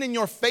shaken in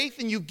your faith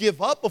and you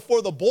give up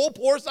before the bowl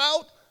pours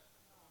out,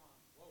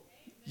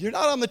 you're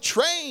not on the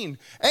train.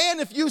 And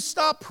if you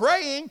stop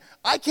praying,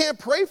 I can't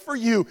pray for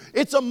you.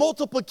 It's a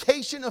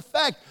multiplication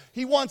effect.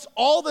 He wants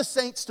all the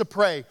saints to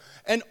pray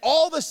and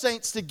all the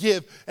saints to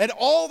give and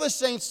all the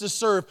saints to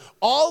serve,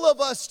 all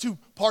of us to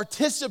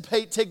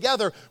participate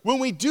together. When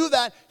we do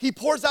that, he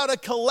pours out a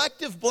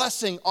collective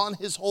blessing on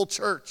his whole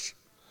church.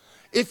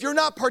 If you're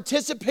not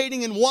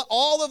participating in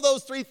all of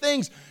those three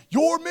things,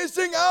 you're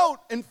missing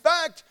out. In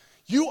fact,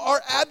 you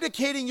are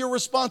abdicating your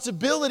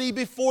responsibility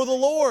before the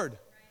Lord.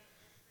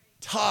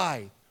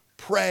 Tithe,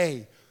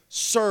 pray,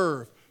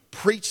 serve,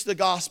 preach the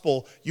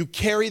gospel. You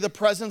carry the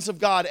presence of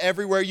God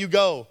everywhere you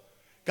go.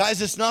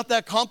 Guys, it's not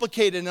that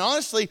complicated. And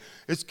honestly,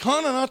 it's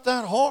kind of not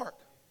that hard.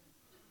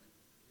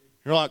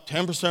 You're like,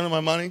 10% of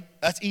my money?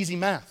 That's easy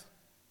math.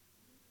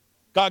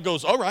 God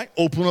goes, all right,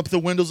 open up the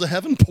windows of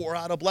heaven, pour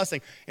out a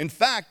blessing. In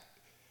fact,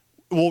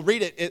 we'll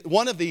read it.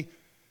 One of the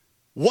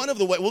One of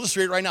the ways, we'll just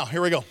read it right now.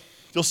 Here we go.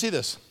 You'll see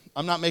this.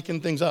 I'm not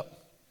making things up.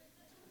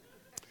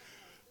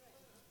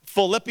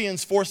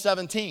 Philippians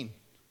 4:17.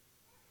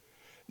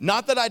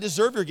 Not that I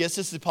deserve your gifts,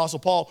 this is the Apostle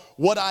Paul.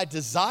 What I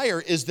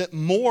desire is that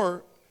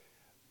more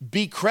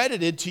be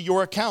credited to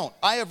your account.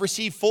 I have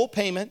received full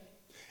payment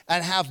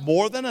and have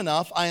more than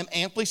enough. I am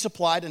amply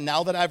supplied, and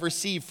now that I've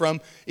received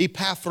from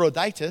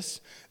Epaphroditus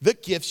the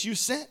gifts you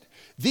sent.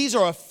 These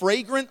are a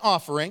fragrant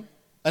offering,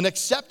 an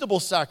acceptable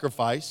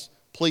sacrifice,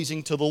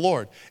 pleasing to the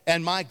Lord.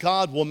 And my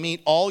God will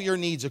meet all your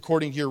needs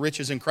according to your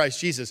riches in Christ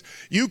Jesus.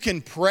 You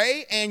can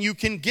pray and you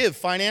can give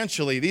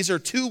financially. These are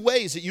two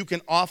ways that you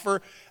can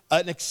offer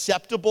an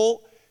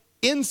acceptable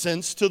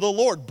incense to the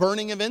Lord,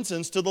 burning of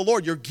incense to the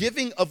Lord. You're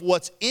giving of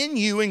what's in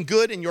you and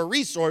good and your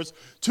resource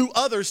to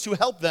others to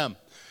help them.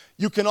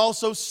 You can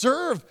also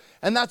serve,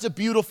 and that's a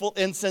beautiful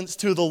incense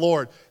to the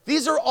Lord.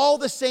 These are all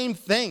the same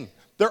thing.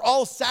 They're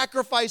all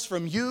sacrifice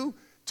from you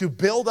to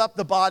build up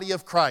the body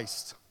of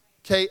Christ.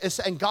 Okay,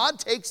 and God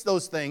takes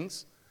those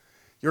things,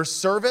 your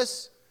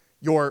service,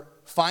 your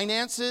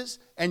finances,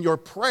 and your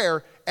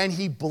prayer, and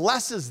he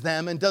blesses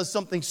them and does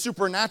something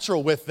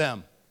supernatural with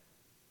them.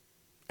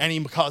 And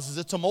he causes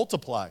it to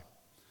multiply.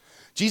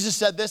 Jesus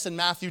said this in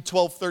Matthew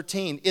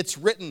 12:13. It's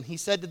written, he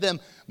said to them,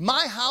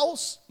 my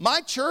house, my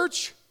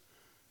church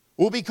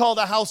will be called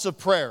a house of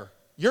prayer.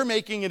 You're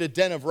making it a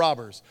den of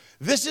robbers.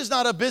 This is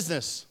not a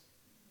business.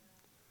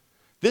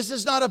 This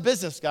is not a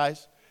business,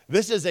 guys.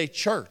 This is a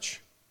church.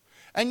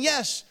 And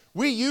yes,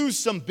 we use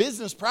some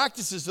business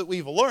practices that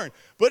we've learned,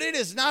 but it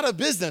is not a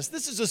business.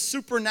 This is a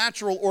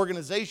supernatural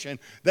organization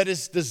that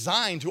is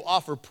designed to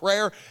offer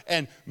prayer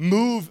and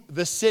move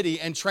the city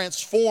and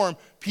transform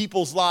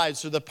people's lives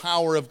through the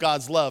power of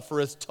God's love. For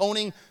his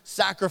atoning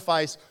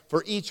sacrifice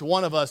for each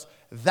one of us,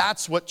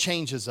 that's what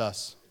changes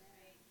us.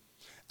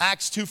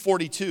 Acts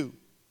 2:42.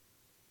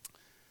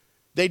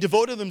 They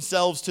devoted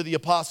themselves to the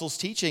apostles'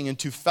 teaching and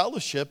to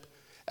fellowship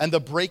and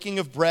the breaking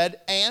of bread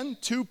and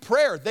to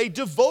prayer. They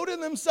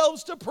devoted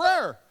themselves to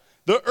prayer.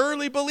 The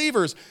early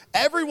believers,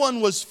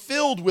 everyone was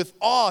filled with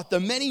awe at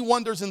the many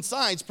wonders and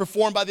signs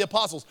performed by the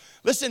apostles.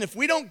 Listen, if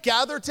we don't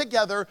gather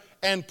together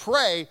and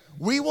pray,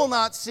 we will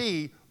not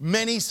see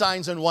many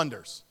signs and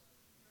wonders.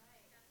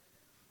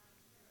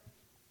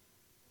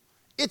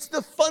 It's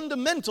the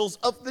fundamentals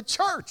of the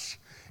church.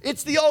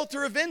 It's the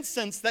altar of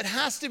incense that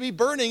has to be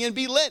burning and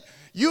be lit.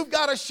 You've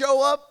got to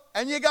show up,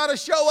 and you got to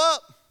show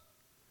up.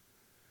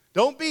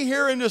 Don't be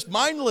here and just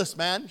mindless,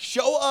 man.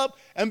 Show up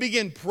and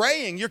begin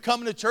praying. You're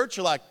coming to church,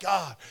 you're like,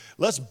 God,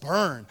 let's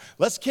burn.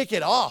 Let's kick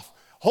it off.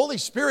 Holy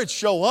Spirit,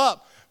 show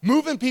up.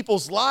 Move in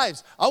people's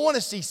lives. I want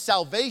to see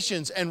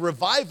salvations and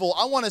revival.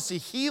 I want to see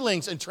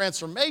healings and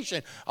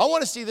transformation. I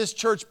want to see this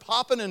church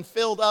popping and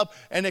filled up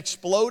and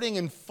exploding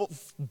and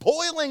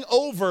boiling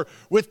over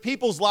with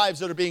people's lives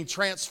that are being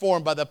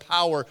transformed by the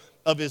power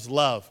of his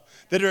love,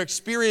 that are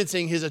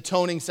experiencing his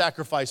atoning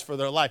sacrifice for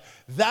their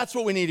life. That's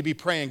what we need to be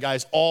praying,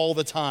 guys, all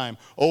the time,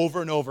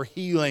 over and over,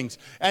 healings.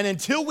 And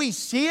until we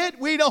see it,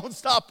 we don't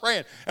stop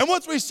praying. And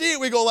once we see it,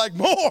 we go like,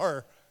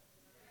 more.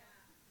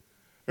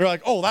 You're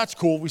like, oh, that's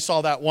cool. We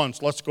saw that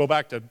once. Let's go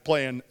back to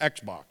playing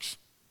Xbox.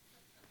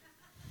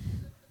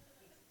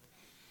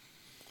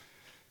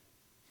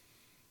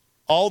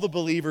 All the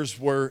believers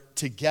were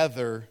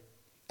together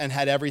and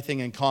had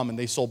everything in common.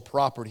 They sold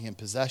property and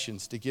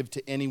possessions to give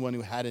to anyone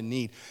who had a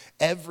need.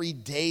 Every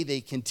day they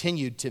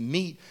continued to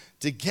meet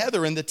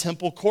together in the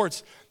temple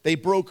courts. They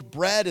broke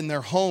bread in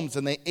their homes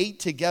and they ate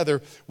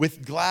together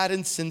with glad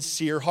and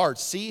sincere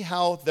hearts. See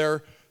how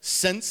their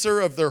censor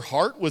of their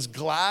heart was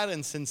glad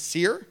and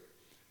sincere?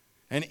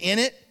 And in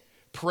it,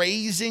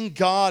 praising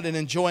God and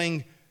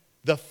enjoying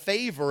the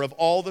favor of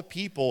all the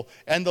people.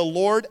 And the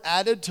Lord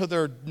added to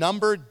their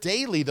number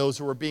daily those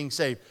who were being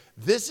saved.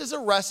 This is a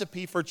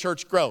recipe for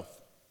church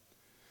growth.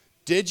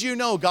 Did you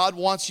know God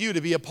wants you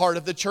to be a part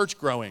of the church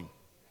growing?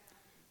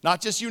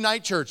 Not just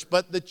Unite Church,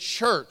 but the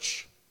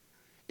church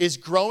is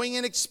growing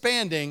and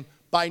expanding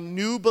by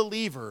new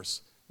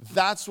believers.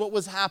 That's what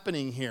was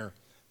happening here.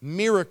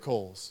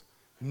 Miracles,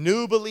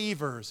 new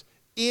believers,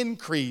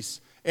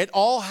 increase. It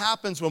all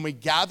happens when we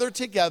gather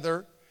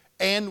together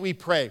and we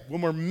pray.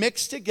 When we're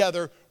mixed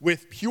together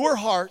with pure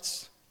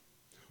hearts,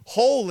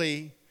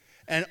 holy,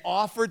 and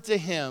offered to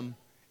him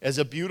as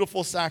a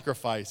beautiful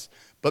sacrifice.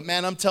 But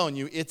man, I'm telling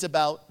you, it's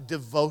about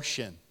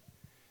devotion.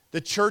 The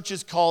church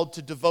is called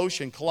to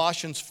devotion.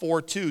 Colossians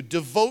 4:2.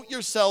 Devote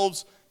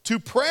yourselves to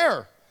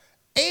prayer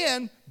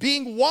and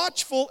being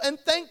watchful and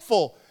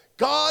thankful.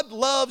 God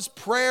loves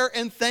prayer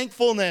and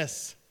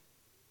thankfulness.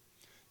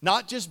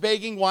 Not just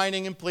begging,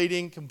 whining, and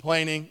pleading,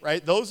 complaining,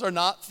 right? Those are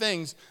not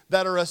things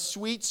that are a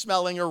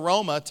sweet-smelling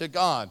aroma to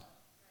God.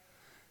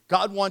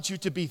 God wants you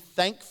to be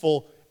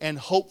thankful and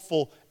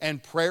hopeful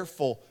and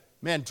prayerful.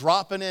 Man,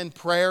 dropping in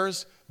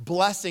prayers,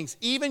 blessings.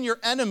 Even your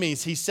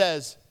enemies, he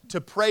says, to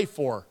pray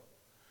for.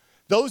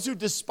 Those who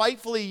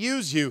despitefully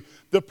use you,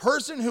 the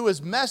person who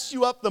has messed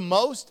you up the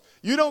most,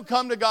 you don't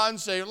come to God and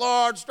say,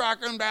 Lord, strike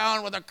them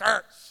down with a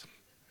curse.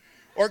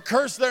 Or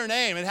curse their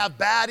name and have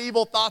bad,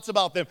 evil thoughts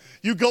about them.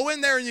 You go in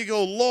there and you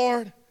go,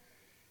 Lord,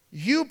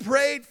 You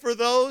prayed for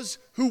those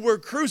who were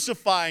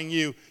crucifying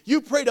you.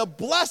 You prayed a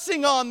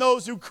blessing on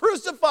those who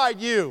crucified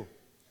you.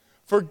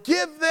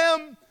 Forgive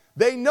them,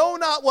 they know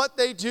not what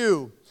they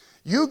do.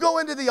 You go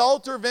into the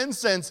altar of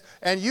incense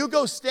and you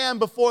go stand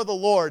before the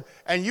Lord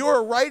and you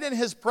are right in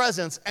his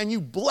presence and you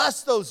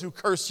bless those who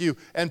curse you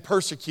and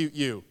persecute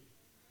you.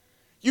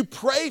 You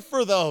pray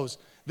for those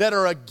that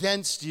are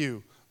against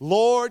you.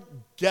 Lord,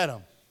 get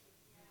them.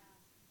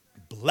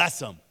 Bless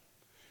them.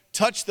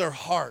 Touch their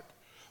heart.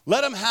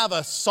 Let them have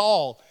a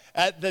Saul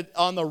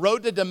on the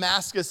road to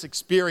Damascus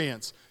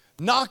experience.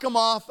 Knock them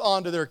off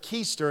onto their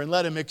keister and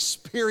let them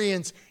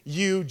experience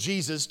you,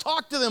 Jesus.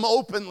 Talk to them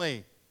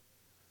openly.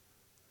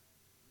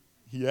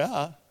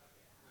 Yeah.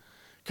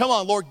 Come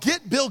on, Lord,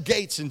 get Bill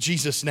Gates in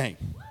Jesus' name.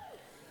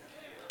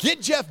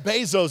 Get Jeff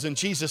Bezos in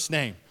Jesus'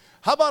 name.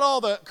 How about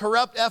all the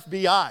corrupt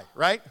FBI,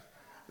 right?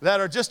 That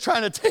are just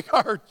trying to take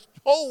our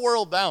whole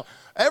world down.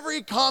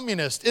 Every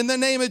communist, in the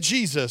name of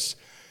Jesus,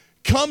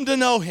 come to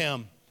know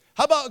him.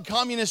 How about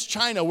communist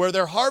China, where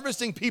they're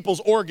harvesting people's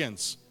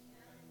organs?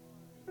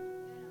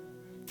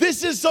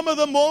 This is some of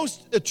the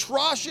most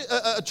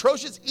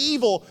atrocious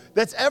evil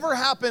that's ever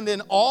happened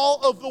in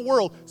all of the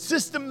world.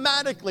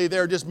 Systematically,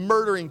 they're just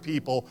murdering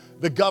people.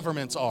 The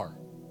governments are.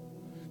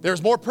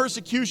 There's more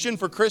persecution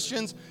for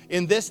Christians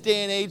in this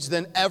day and age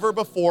than ever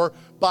before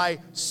by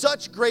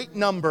such great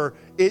number,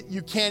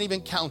 you can't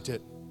even count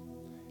it.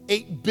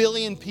 8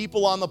 billion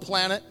people on the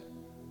planet.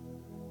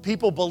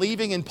 People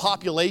believing in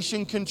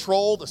population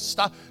control to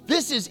stop.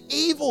 This is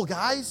evil,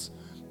 guys.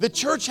 The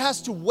church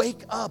has to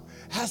wake up,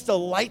 has to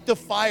light the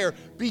fire,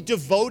 be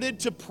devoted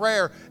to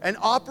prayer, and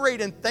operate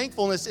in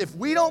thankfulness. If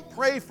we don't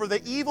pray for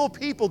the evil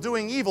people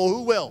doing evil,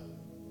 who will?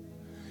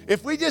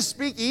 If we just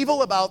speak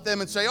evil about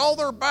them and say, oh,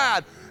 they're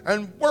bad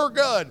and we're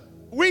good,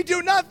 we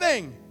do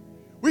nothing.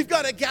 We've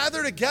got to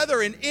gather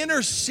together and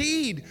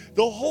intercede.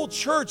 The whole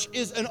church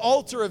is an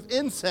altar of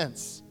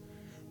incense.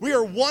 We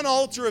are one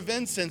altar of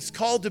incense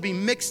called to be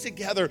mixed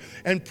together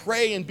and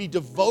pray and be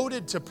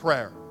devoted to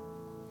prayer.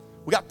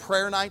 We got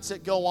prayer nights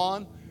that go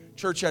on.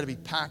 Church ought to be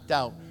packed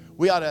out.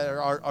 We ought to,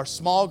 our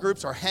small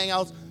groups, our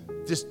hangouts,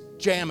 just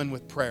jamming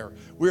with prayer.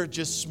 We're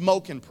just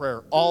smoking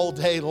prayer all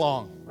day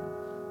long.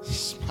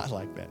 I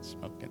like that,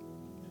 smoking.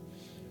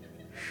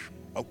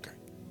 Okay.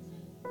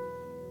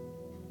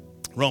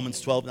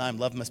 Romans 12:9,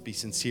 love must be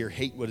sincere.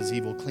 Hate what is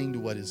evil, cling to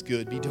what is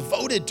good. Be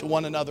devoted to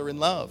one another in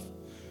love.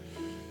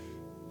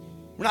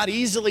 We're not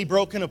easily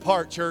broken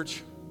apart,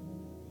 church.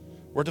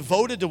 We're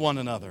devoted to one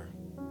another.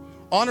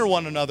 Honor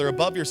one another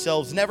above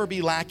yourselves. Never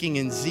be lacking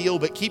in zeal,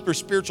 but keep your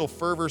spiritual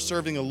fervor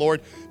serving the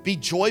Lord. Be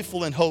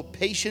joyful in hope,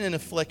 patient in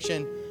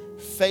affliction,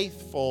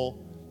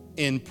 faithful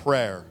in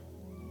prayer.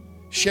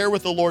 Share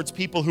with the Lord's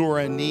people who are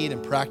in need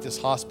and practice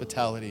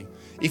hospitality.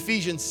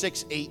 Ephesians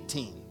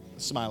 6:18.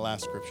 This is my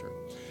last scripture.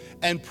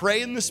 And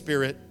pray in the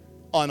Spirit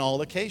on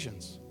all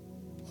occasions.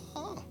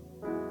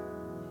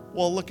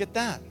 Well, look at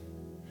that.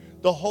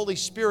 The Holy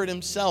Spirit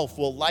himself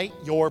will light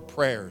your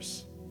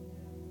prayers.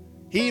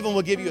 He even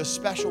will give you a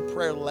special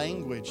prayer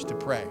language to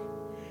pray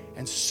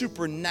and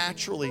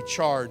supernaturally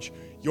charge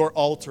your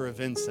altar of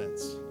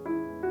incense.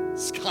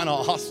 It's kind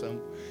of awesome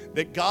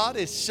that God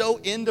is so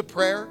into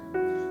prayer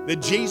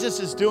that Jesus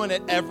is doing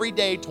it every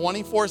day,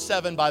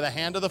 24/7 by the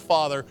hand of the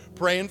Father,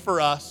 praying for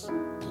us.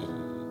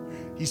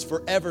 He's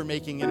forever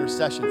making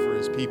intercession for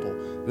his people.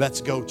 Let's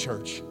go,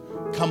 church.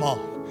 Come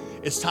on.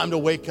 It's time to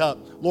wake up.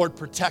 Lord,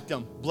 protect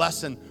them, bless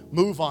them,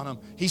 move on them.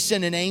 He's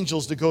sending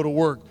angels to go to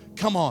work.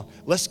 Come on,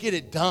 let's get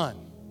it done.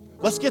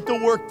 Let's get the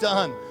work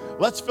done.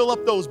 Let's fill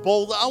up those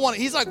bowls.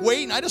 He's like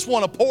waiting. I just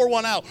want to pour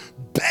one out.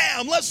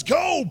 Bam, let's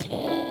go.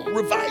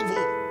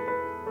 Revival.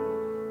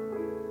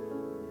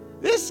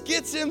 This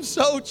gets him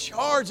so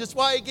charged. That's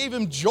why it gave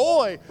him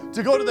joy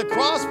to go to the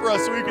cross for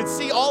us so we could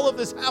see all of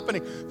this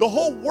happening. The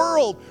whole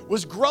world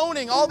was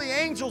groaning. All the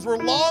angels were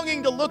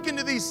longing to look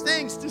into these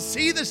things, to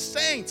see the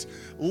saints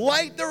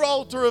light their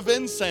altar of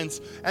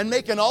incense and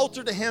make an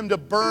altar to him to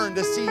burn,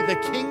 to see the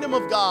kingdom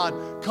of God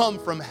come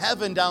from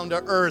heaven down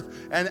to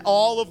earth and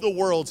all of the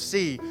world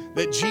see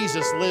that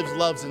Jesus lives,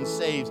 loves, and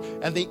saves,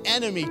 and the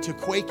enemy to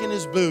quake in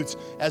his boots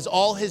as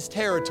all his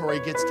territory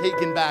gets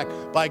taken back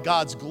by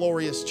God's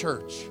glorious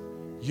church.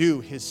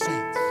 You, his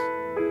saints.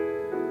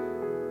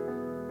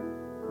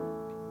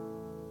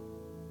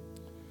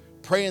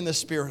 Pray in the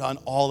Spirit on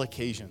all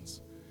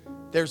occasions.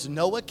 There's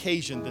no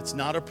occasion that's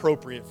not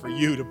appropriate for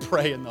you to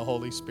pray in the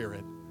Holy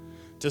Spirit,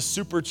 to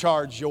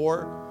supercharge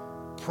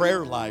your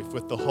prayer life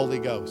with the Holy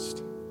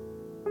Ghost,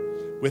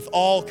 with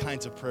all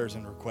kinds of prayers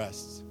and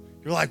requests.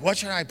 You're like, what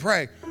should I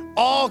pray?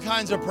 All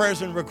kinds of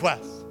prayers and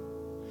requests.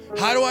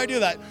 How do I do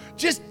that?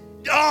 Just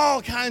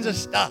all kinds of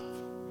stuff.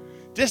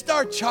 Just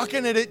start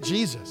chucking it at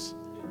Jesus.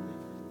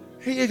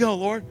 Here you go,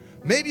 Lord.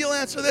 Maybe you'll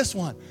answer this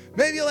one.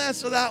 Maybe you'll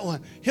answer that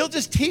one. He'll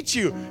just teach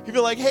you. He'll be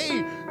like,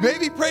 hey,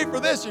 maybe pray for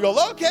this. You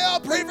go, okay,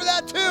 I'll pray for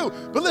that too.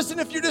 But listen,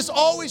 if you're just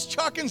always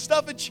chucking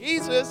stuff at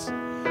Jesus,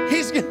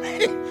 he's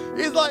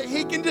like,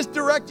 he can just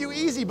direct you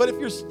easy. But if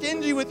you're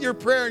stingy with your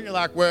prayer and you're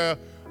like, well,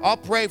 I'll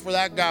pray for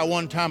that guy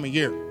one time a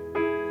year.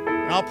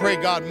 And I'll pray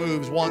God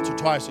moves once or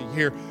twice a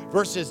year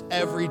versus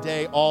every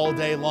day, all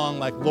day long,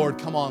 like, Lord,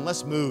 come on,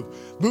 let's move.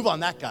 Move on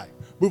that guy.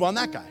 Move on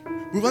that guy.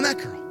 Move on that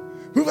girl.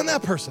 Move on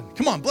that person.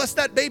 Come on, bless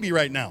that baby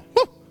right now.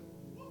 Woo.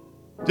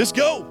 Just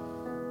go.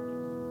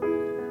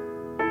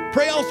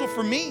 Pray also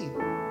for me.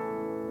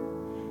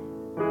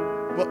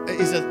 Well,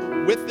 he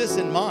says, with this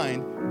in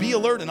mind, be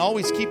alert and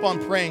always keep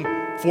on praying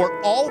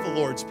for all the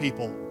Lord's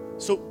people.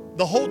 So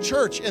the whole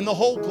church in the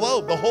whole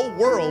globe, the whole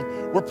world,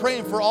 we're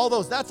praying for all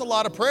those. That's a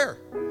lot of prayer.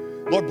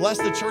 Lord, bless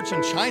the church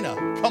in China.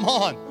 Come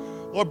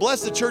on. Lord,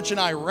 bless the church in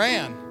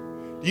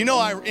Iran. Do you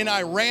know in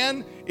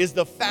Iran is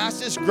the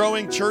fastest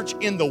growing church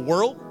in the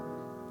world?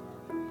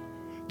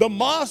 The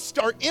mosques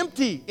are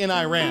empty in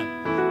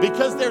Iran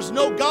because there's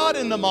no God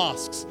in the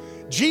mosques.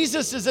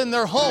 Jesus is in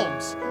their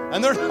homes,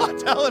 and they're not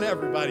telling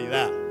everybody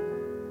that.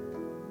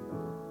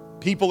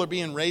 People are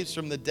being raised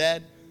from the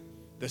dead.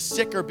 The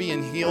sick are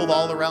being healed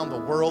all around the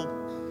world.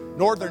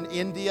 Northern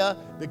India,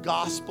 the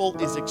gospel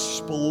is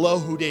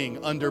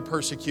exploding under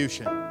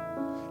persecution.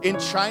 In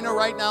China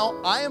right now,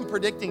 I am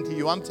predicting to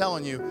you, I'm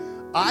telling you,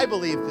 I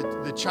believe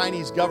that the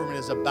Chinese government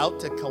is about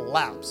to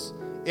collapse.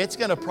 It's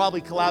going to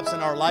probably collapse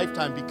in our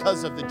lifetime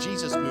because of the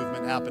Jesus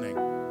movement happening.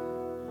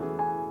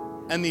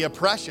 And the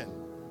oppression.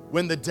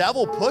 When the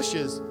devil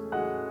pushes,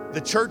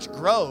 the church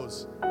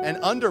grows and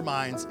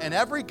undermines, and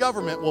every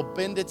government will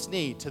bend its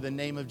knee to the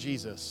name of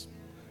Jesus.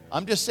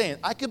 I'm just saying,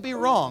 I could be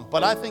wrong,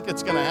 but I think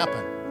it's going to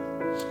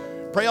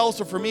happen. Pray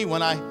also for me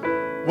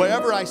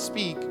wherever I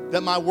speak,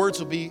 that my words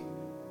will be,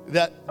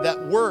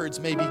 that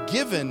words may be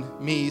given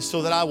me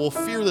so that I will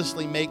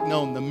fearlessly make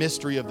known the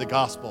mystery of the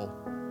gospel,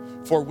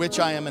 for which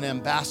I am an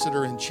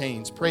ambassador in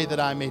chains. Pray that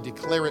I may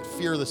declare it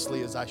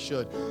fearlessly as I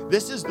should.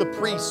 This is the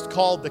priest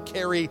called to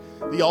carry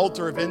the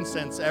altar of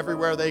incense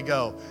everywhere they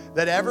go.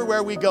 That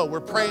everywhere we go, we're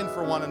praying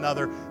for one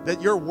another,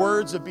 that your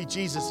words would be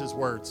Jesus'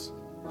 words.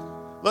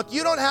 Look,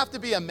 you don't have to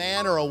be a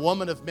man or a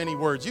woman of many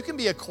words. You can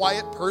be a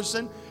quiet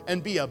person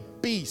and be a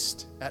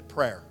beast at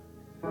prayer.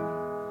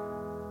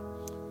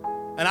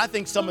 And I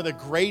think some of the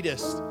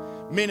greatest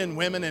men and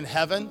women in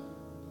heaven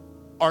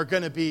are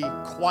going to be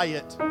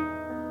quiet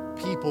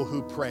people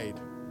who prayed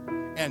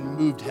and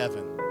moved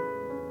heaven.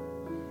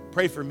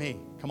 Pray for me.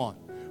 Come on.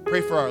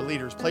 Pray for our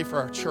leaders. Pray for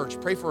our church.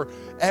 Pray for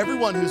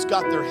everyone who's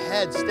got their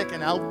head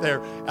sticking out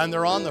there and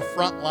they're on the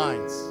front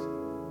lines.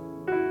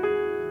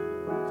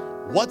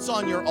 What's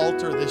on your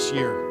altar this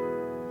year?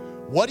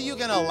 What are you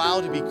going to allow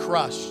to be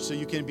crushed so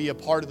you can be a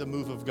part of the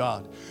move of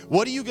God?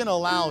 What are you going to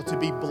allow to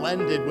be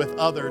blended with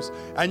others?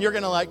 And you're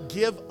going to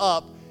give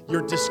up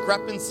your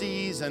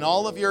discrepancies and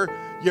all of your,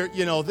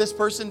 this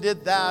person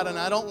did that, and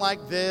I don't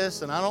like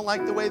this, and I don't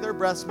like the way their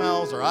breath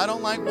smells, or I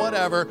don't like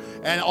whatever,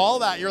 and all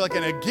that. You're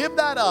going to give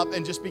that up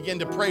and just begin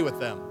to pray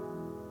with them.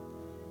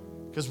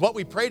 Because what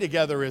we pray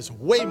together is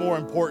way more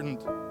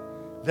important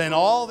than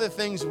all the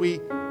things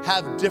we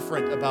have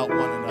different about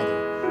one another.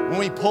 When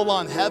we pull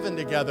on heaven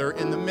together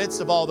in the midst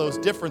of all those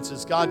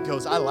differences, God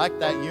goes, I like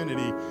that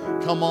unity.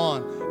 Come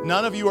on.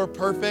 None of you are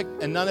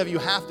perfect, and none of you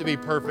have to be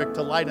perfect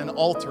to light an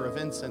altar of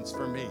incense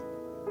for me.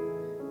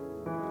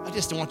 I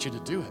just want you to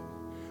do it.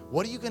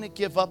 What are you going to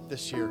give up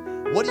this year?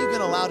 What are you going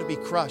to allow to be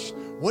crushed?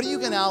 What are you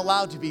going to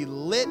allow to be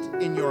lit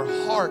in your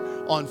heart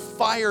on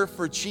fire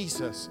for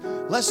Jesus?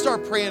 Let's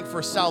start praying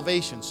for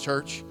salvations,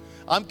 church.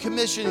 I'm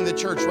commissioning the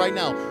church right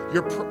now.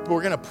 We're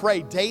going to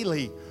pray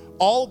daily,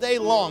 all day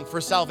long for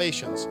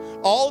salvations,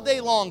 all day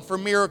long for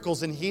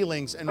miracles and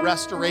healings and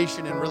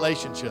restoration in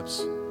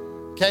relationships.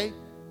 Okay?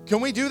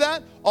 Can we do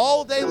that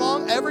all day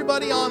long?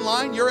 Everybody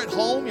online, you're at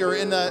home, you're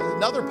in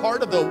another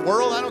part of the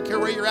world, I don't care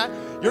where you're at.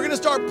 You're going to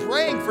start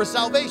praying for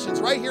salvations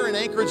right here in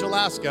Anchorage,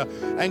 Alaska,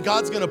 and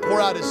God's going to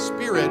pour out His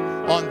Spirit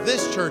on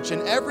this church,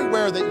 and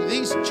everywhere that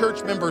these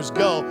church members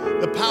go,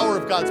 the power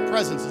of God's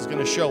presence is going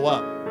to show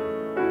up.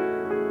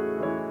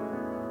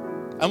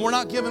 And we're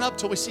not giving up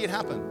till we see it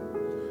happen.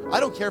 I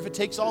don't care if it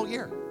takes all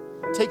year.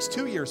 It takes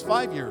 2 years,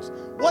 5 years.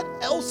 What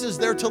else is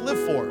there to live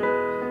for?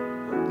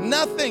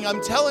 Nothing.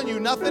 I'm telling you,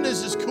 nothing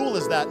is as cool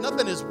as that.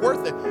 Nothing is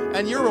worth it.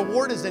 And your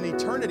reward is in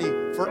eternity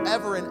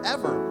forever and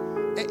ever.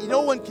 And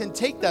no one can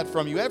take that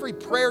from you. Every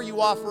prayer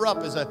you offer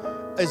up is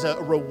a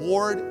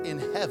reward in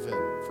heaven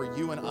for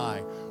you and I.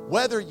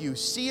 Whether you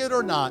see it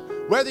or not,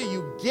 whether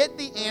you get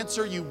the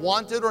answer you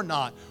wanted or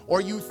not, or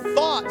you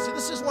thought, see,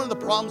 this is one of the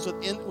problems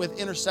with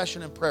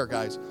intercession and prayer,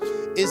 guys,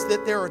 is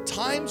that there are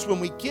times when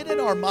we get in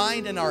our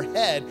mind and our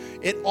head,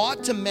 it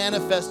ought to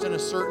manifest in a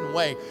certain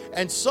way.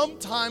 And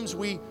sometimes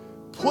we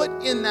put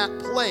in that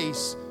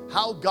place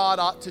how God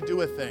ought to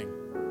do a thing.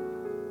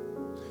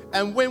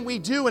 And when we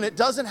do and it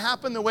doesn't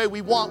happen the way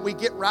we want, we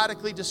get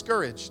radically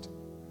discouraged.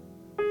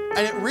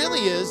 And it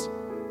really is,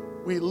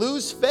 we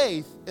lose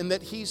faith in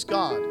that He's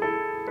God.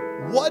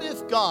 What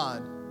if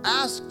God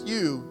asked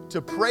you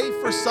to pray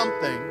for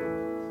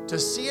something, to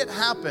see it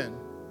happen,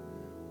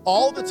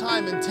 all the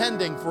time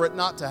intending for it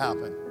not to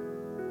happen?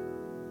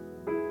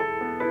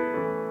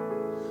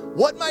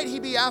 What might He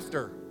be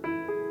after?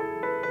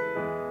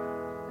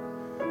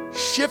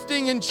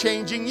 Shifting and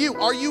changing you.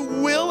 Are you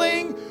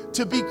willing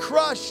to be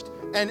crushed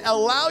and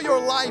allow your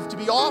life to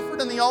be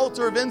offered in the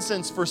altar of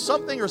incense for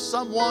something or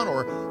someone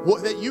or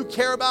what that you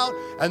care about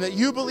and that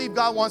you believe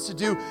God wants to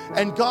do,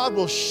 and God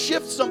will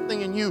shift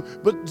something in you.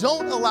 But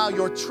don't allow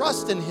your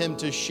trust in Him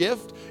to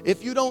shift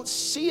if you don't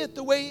see it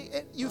the way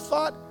you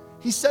thought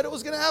He said it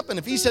was going to happen.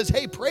 If He says,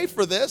 hey, pray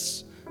for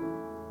this,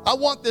 I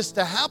want this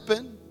to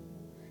happen,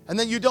 and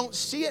then you don't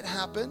see it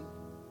happen,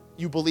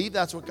 you believe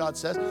that's what God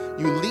says,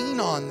 you lean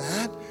on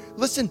that,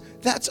 listen,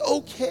 that's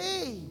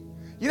okay.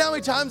 You know how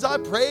many times I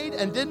prayed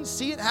and didn't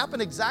see it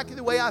happen exactly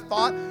the way I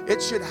thought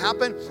it should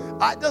happen?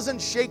 It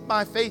doesn't shake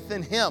my faith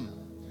in Him,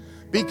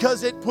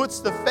 because it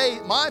puts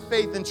my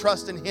faith and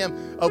trust in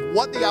Him of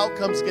what the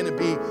outcome's going to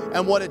be.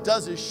 And what it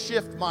does is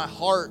shift my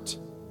heart,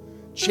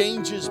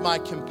 changes my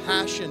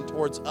compassion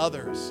towards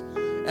others.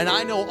 And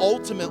I know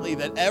ultimately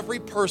that every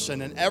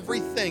person and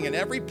everything and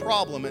every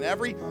problem and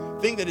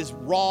everything that is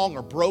wrong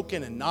or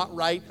broken and not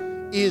right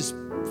is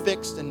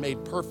fixed and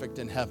made perfect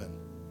in heaven.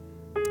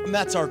 And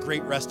that's our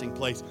great resting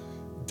place.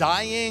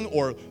 Dying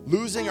or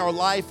losing our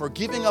life or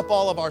giving up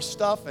all of our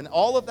stuff and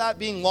all of that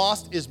being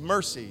lost is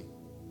mercy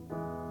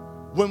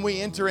when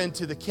we enter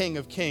into the King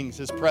of Kings,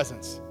 His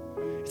presence.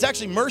 It's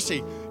actually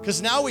mercy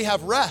because now we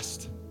have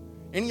rest.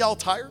 Any of y'all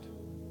tired?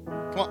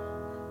 Come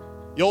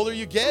on. The older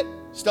you get,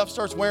 stuff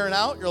starts wearing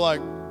out. You're like,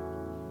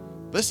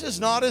 this is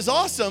not as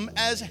awesome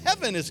as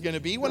heaven is going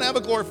to be when I have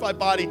a glorified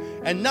body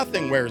and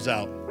nothing wears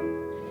out.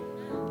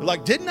 You're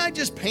like, didn't I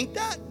just paint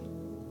that?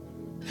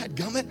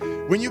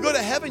 Dadgummit. When you go to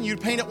heaven,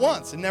 you'd paint it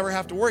once and never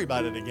have to worry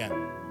about it again.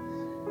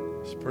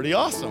 It's pretty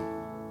awesome.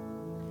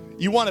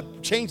 You want to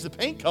change the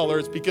paint color,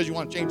 it's because you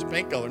want to change the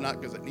paint color, not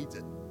because it needs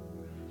it.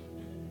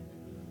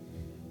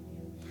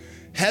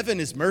 Heaven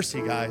is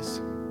mercy,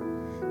 guys.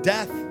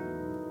 Death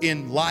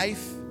in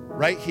life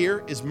right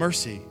here is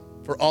mercy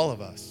for all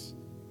of us.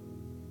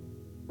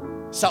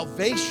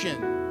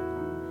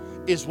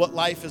 Salvation is what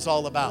life is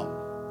all about.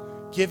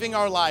 Giving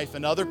our life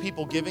and other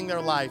people giving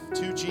their life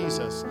to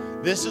Jesus.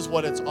 This is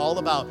what it's all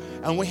about.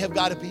 And we have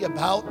got to be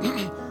about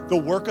the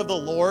work of the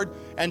Lord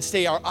and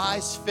stay our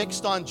eyes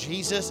fixed on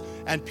Jesus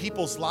and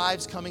people's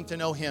lives coming to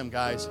know Him,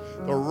 guys.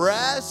 The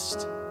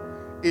rest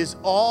is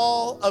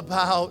all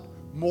about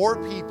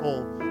more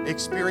people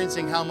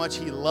experiencing how much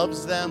He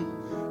loves them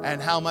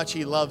and how much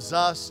He loves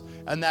us.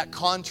 And that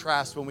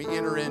contrast when we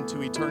enter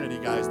into eternity,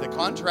 guys. The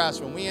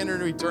contrast when we enter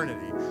into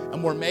eternity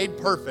and we're made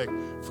perfect,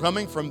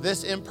 coming from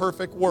this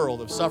imperfect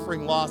world of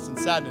suffering, loss, and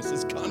sadness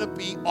is going to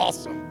be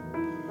awesome.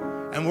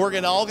 And we're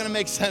all going to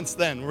make sense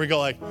then. We go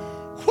like,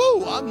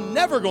 whew, I'm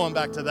never going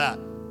back to that.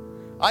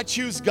 I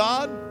choose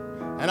God,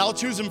 and I'll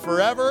choose Him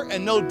forever,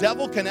 and no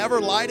devil can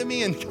ever lie to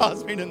me and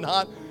cause me to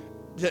not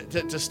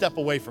to step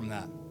away from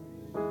that.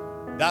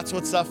 That's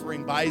what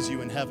suffering buys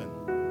you in heaven,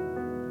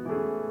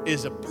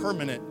 is a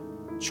permanent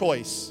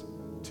choice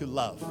to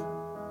love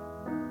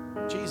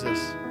Jesus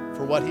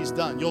for what He's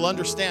done. You'll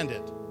understand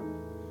it.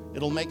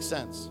 It'll make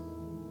sense.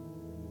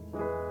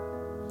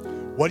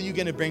 What are you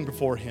going to bring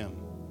before Him?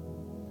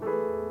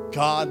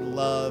 God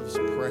loves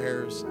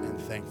prayers and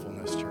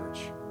thankfulness,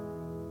 church.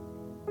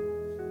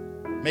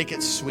 Make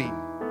it sweet.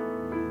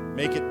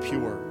 Make it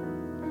pure.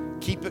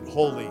 Keep it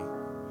holy.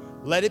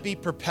 Let it be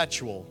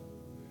perpetual.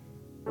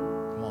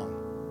 Come on.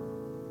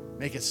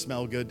 Make it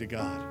smell good to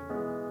God.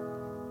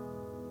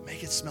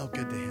 Make it smell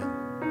good to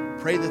Him.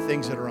 Pray the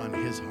things that are on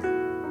His heart.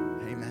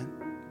 Amen.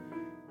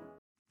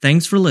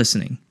 Thanks for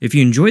listening. If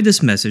you enjoyed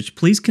this message,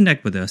 please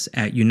connect with us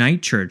at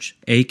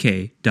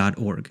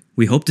unitechurchak.org.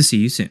 We hope to see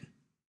you soon.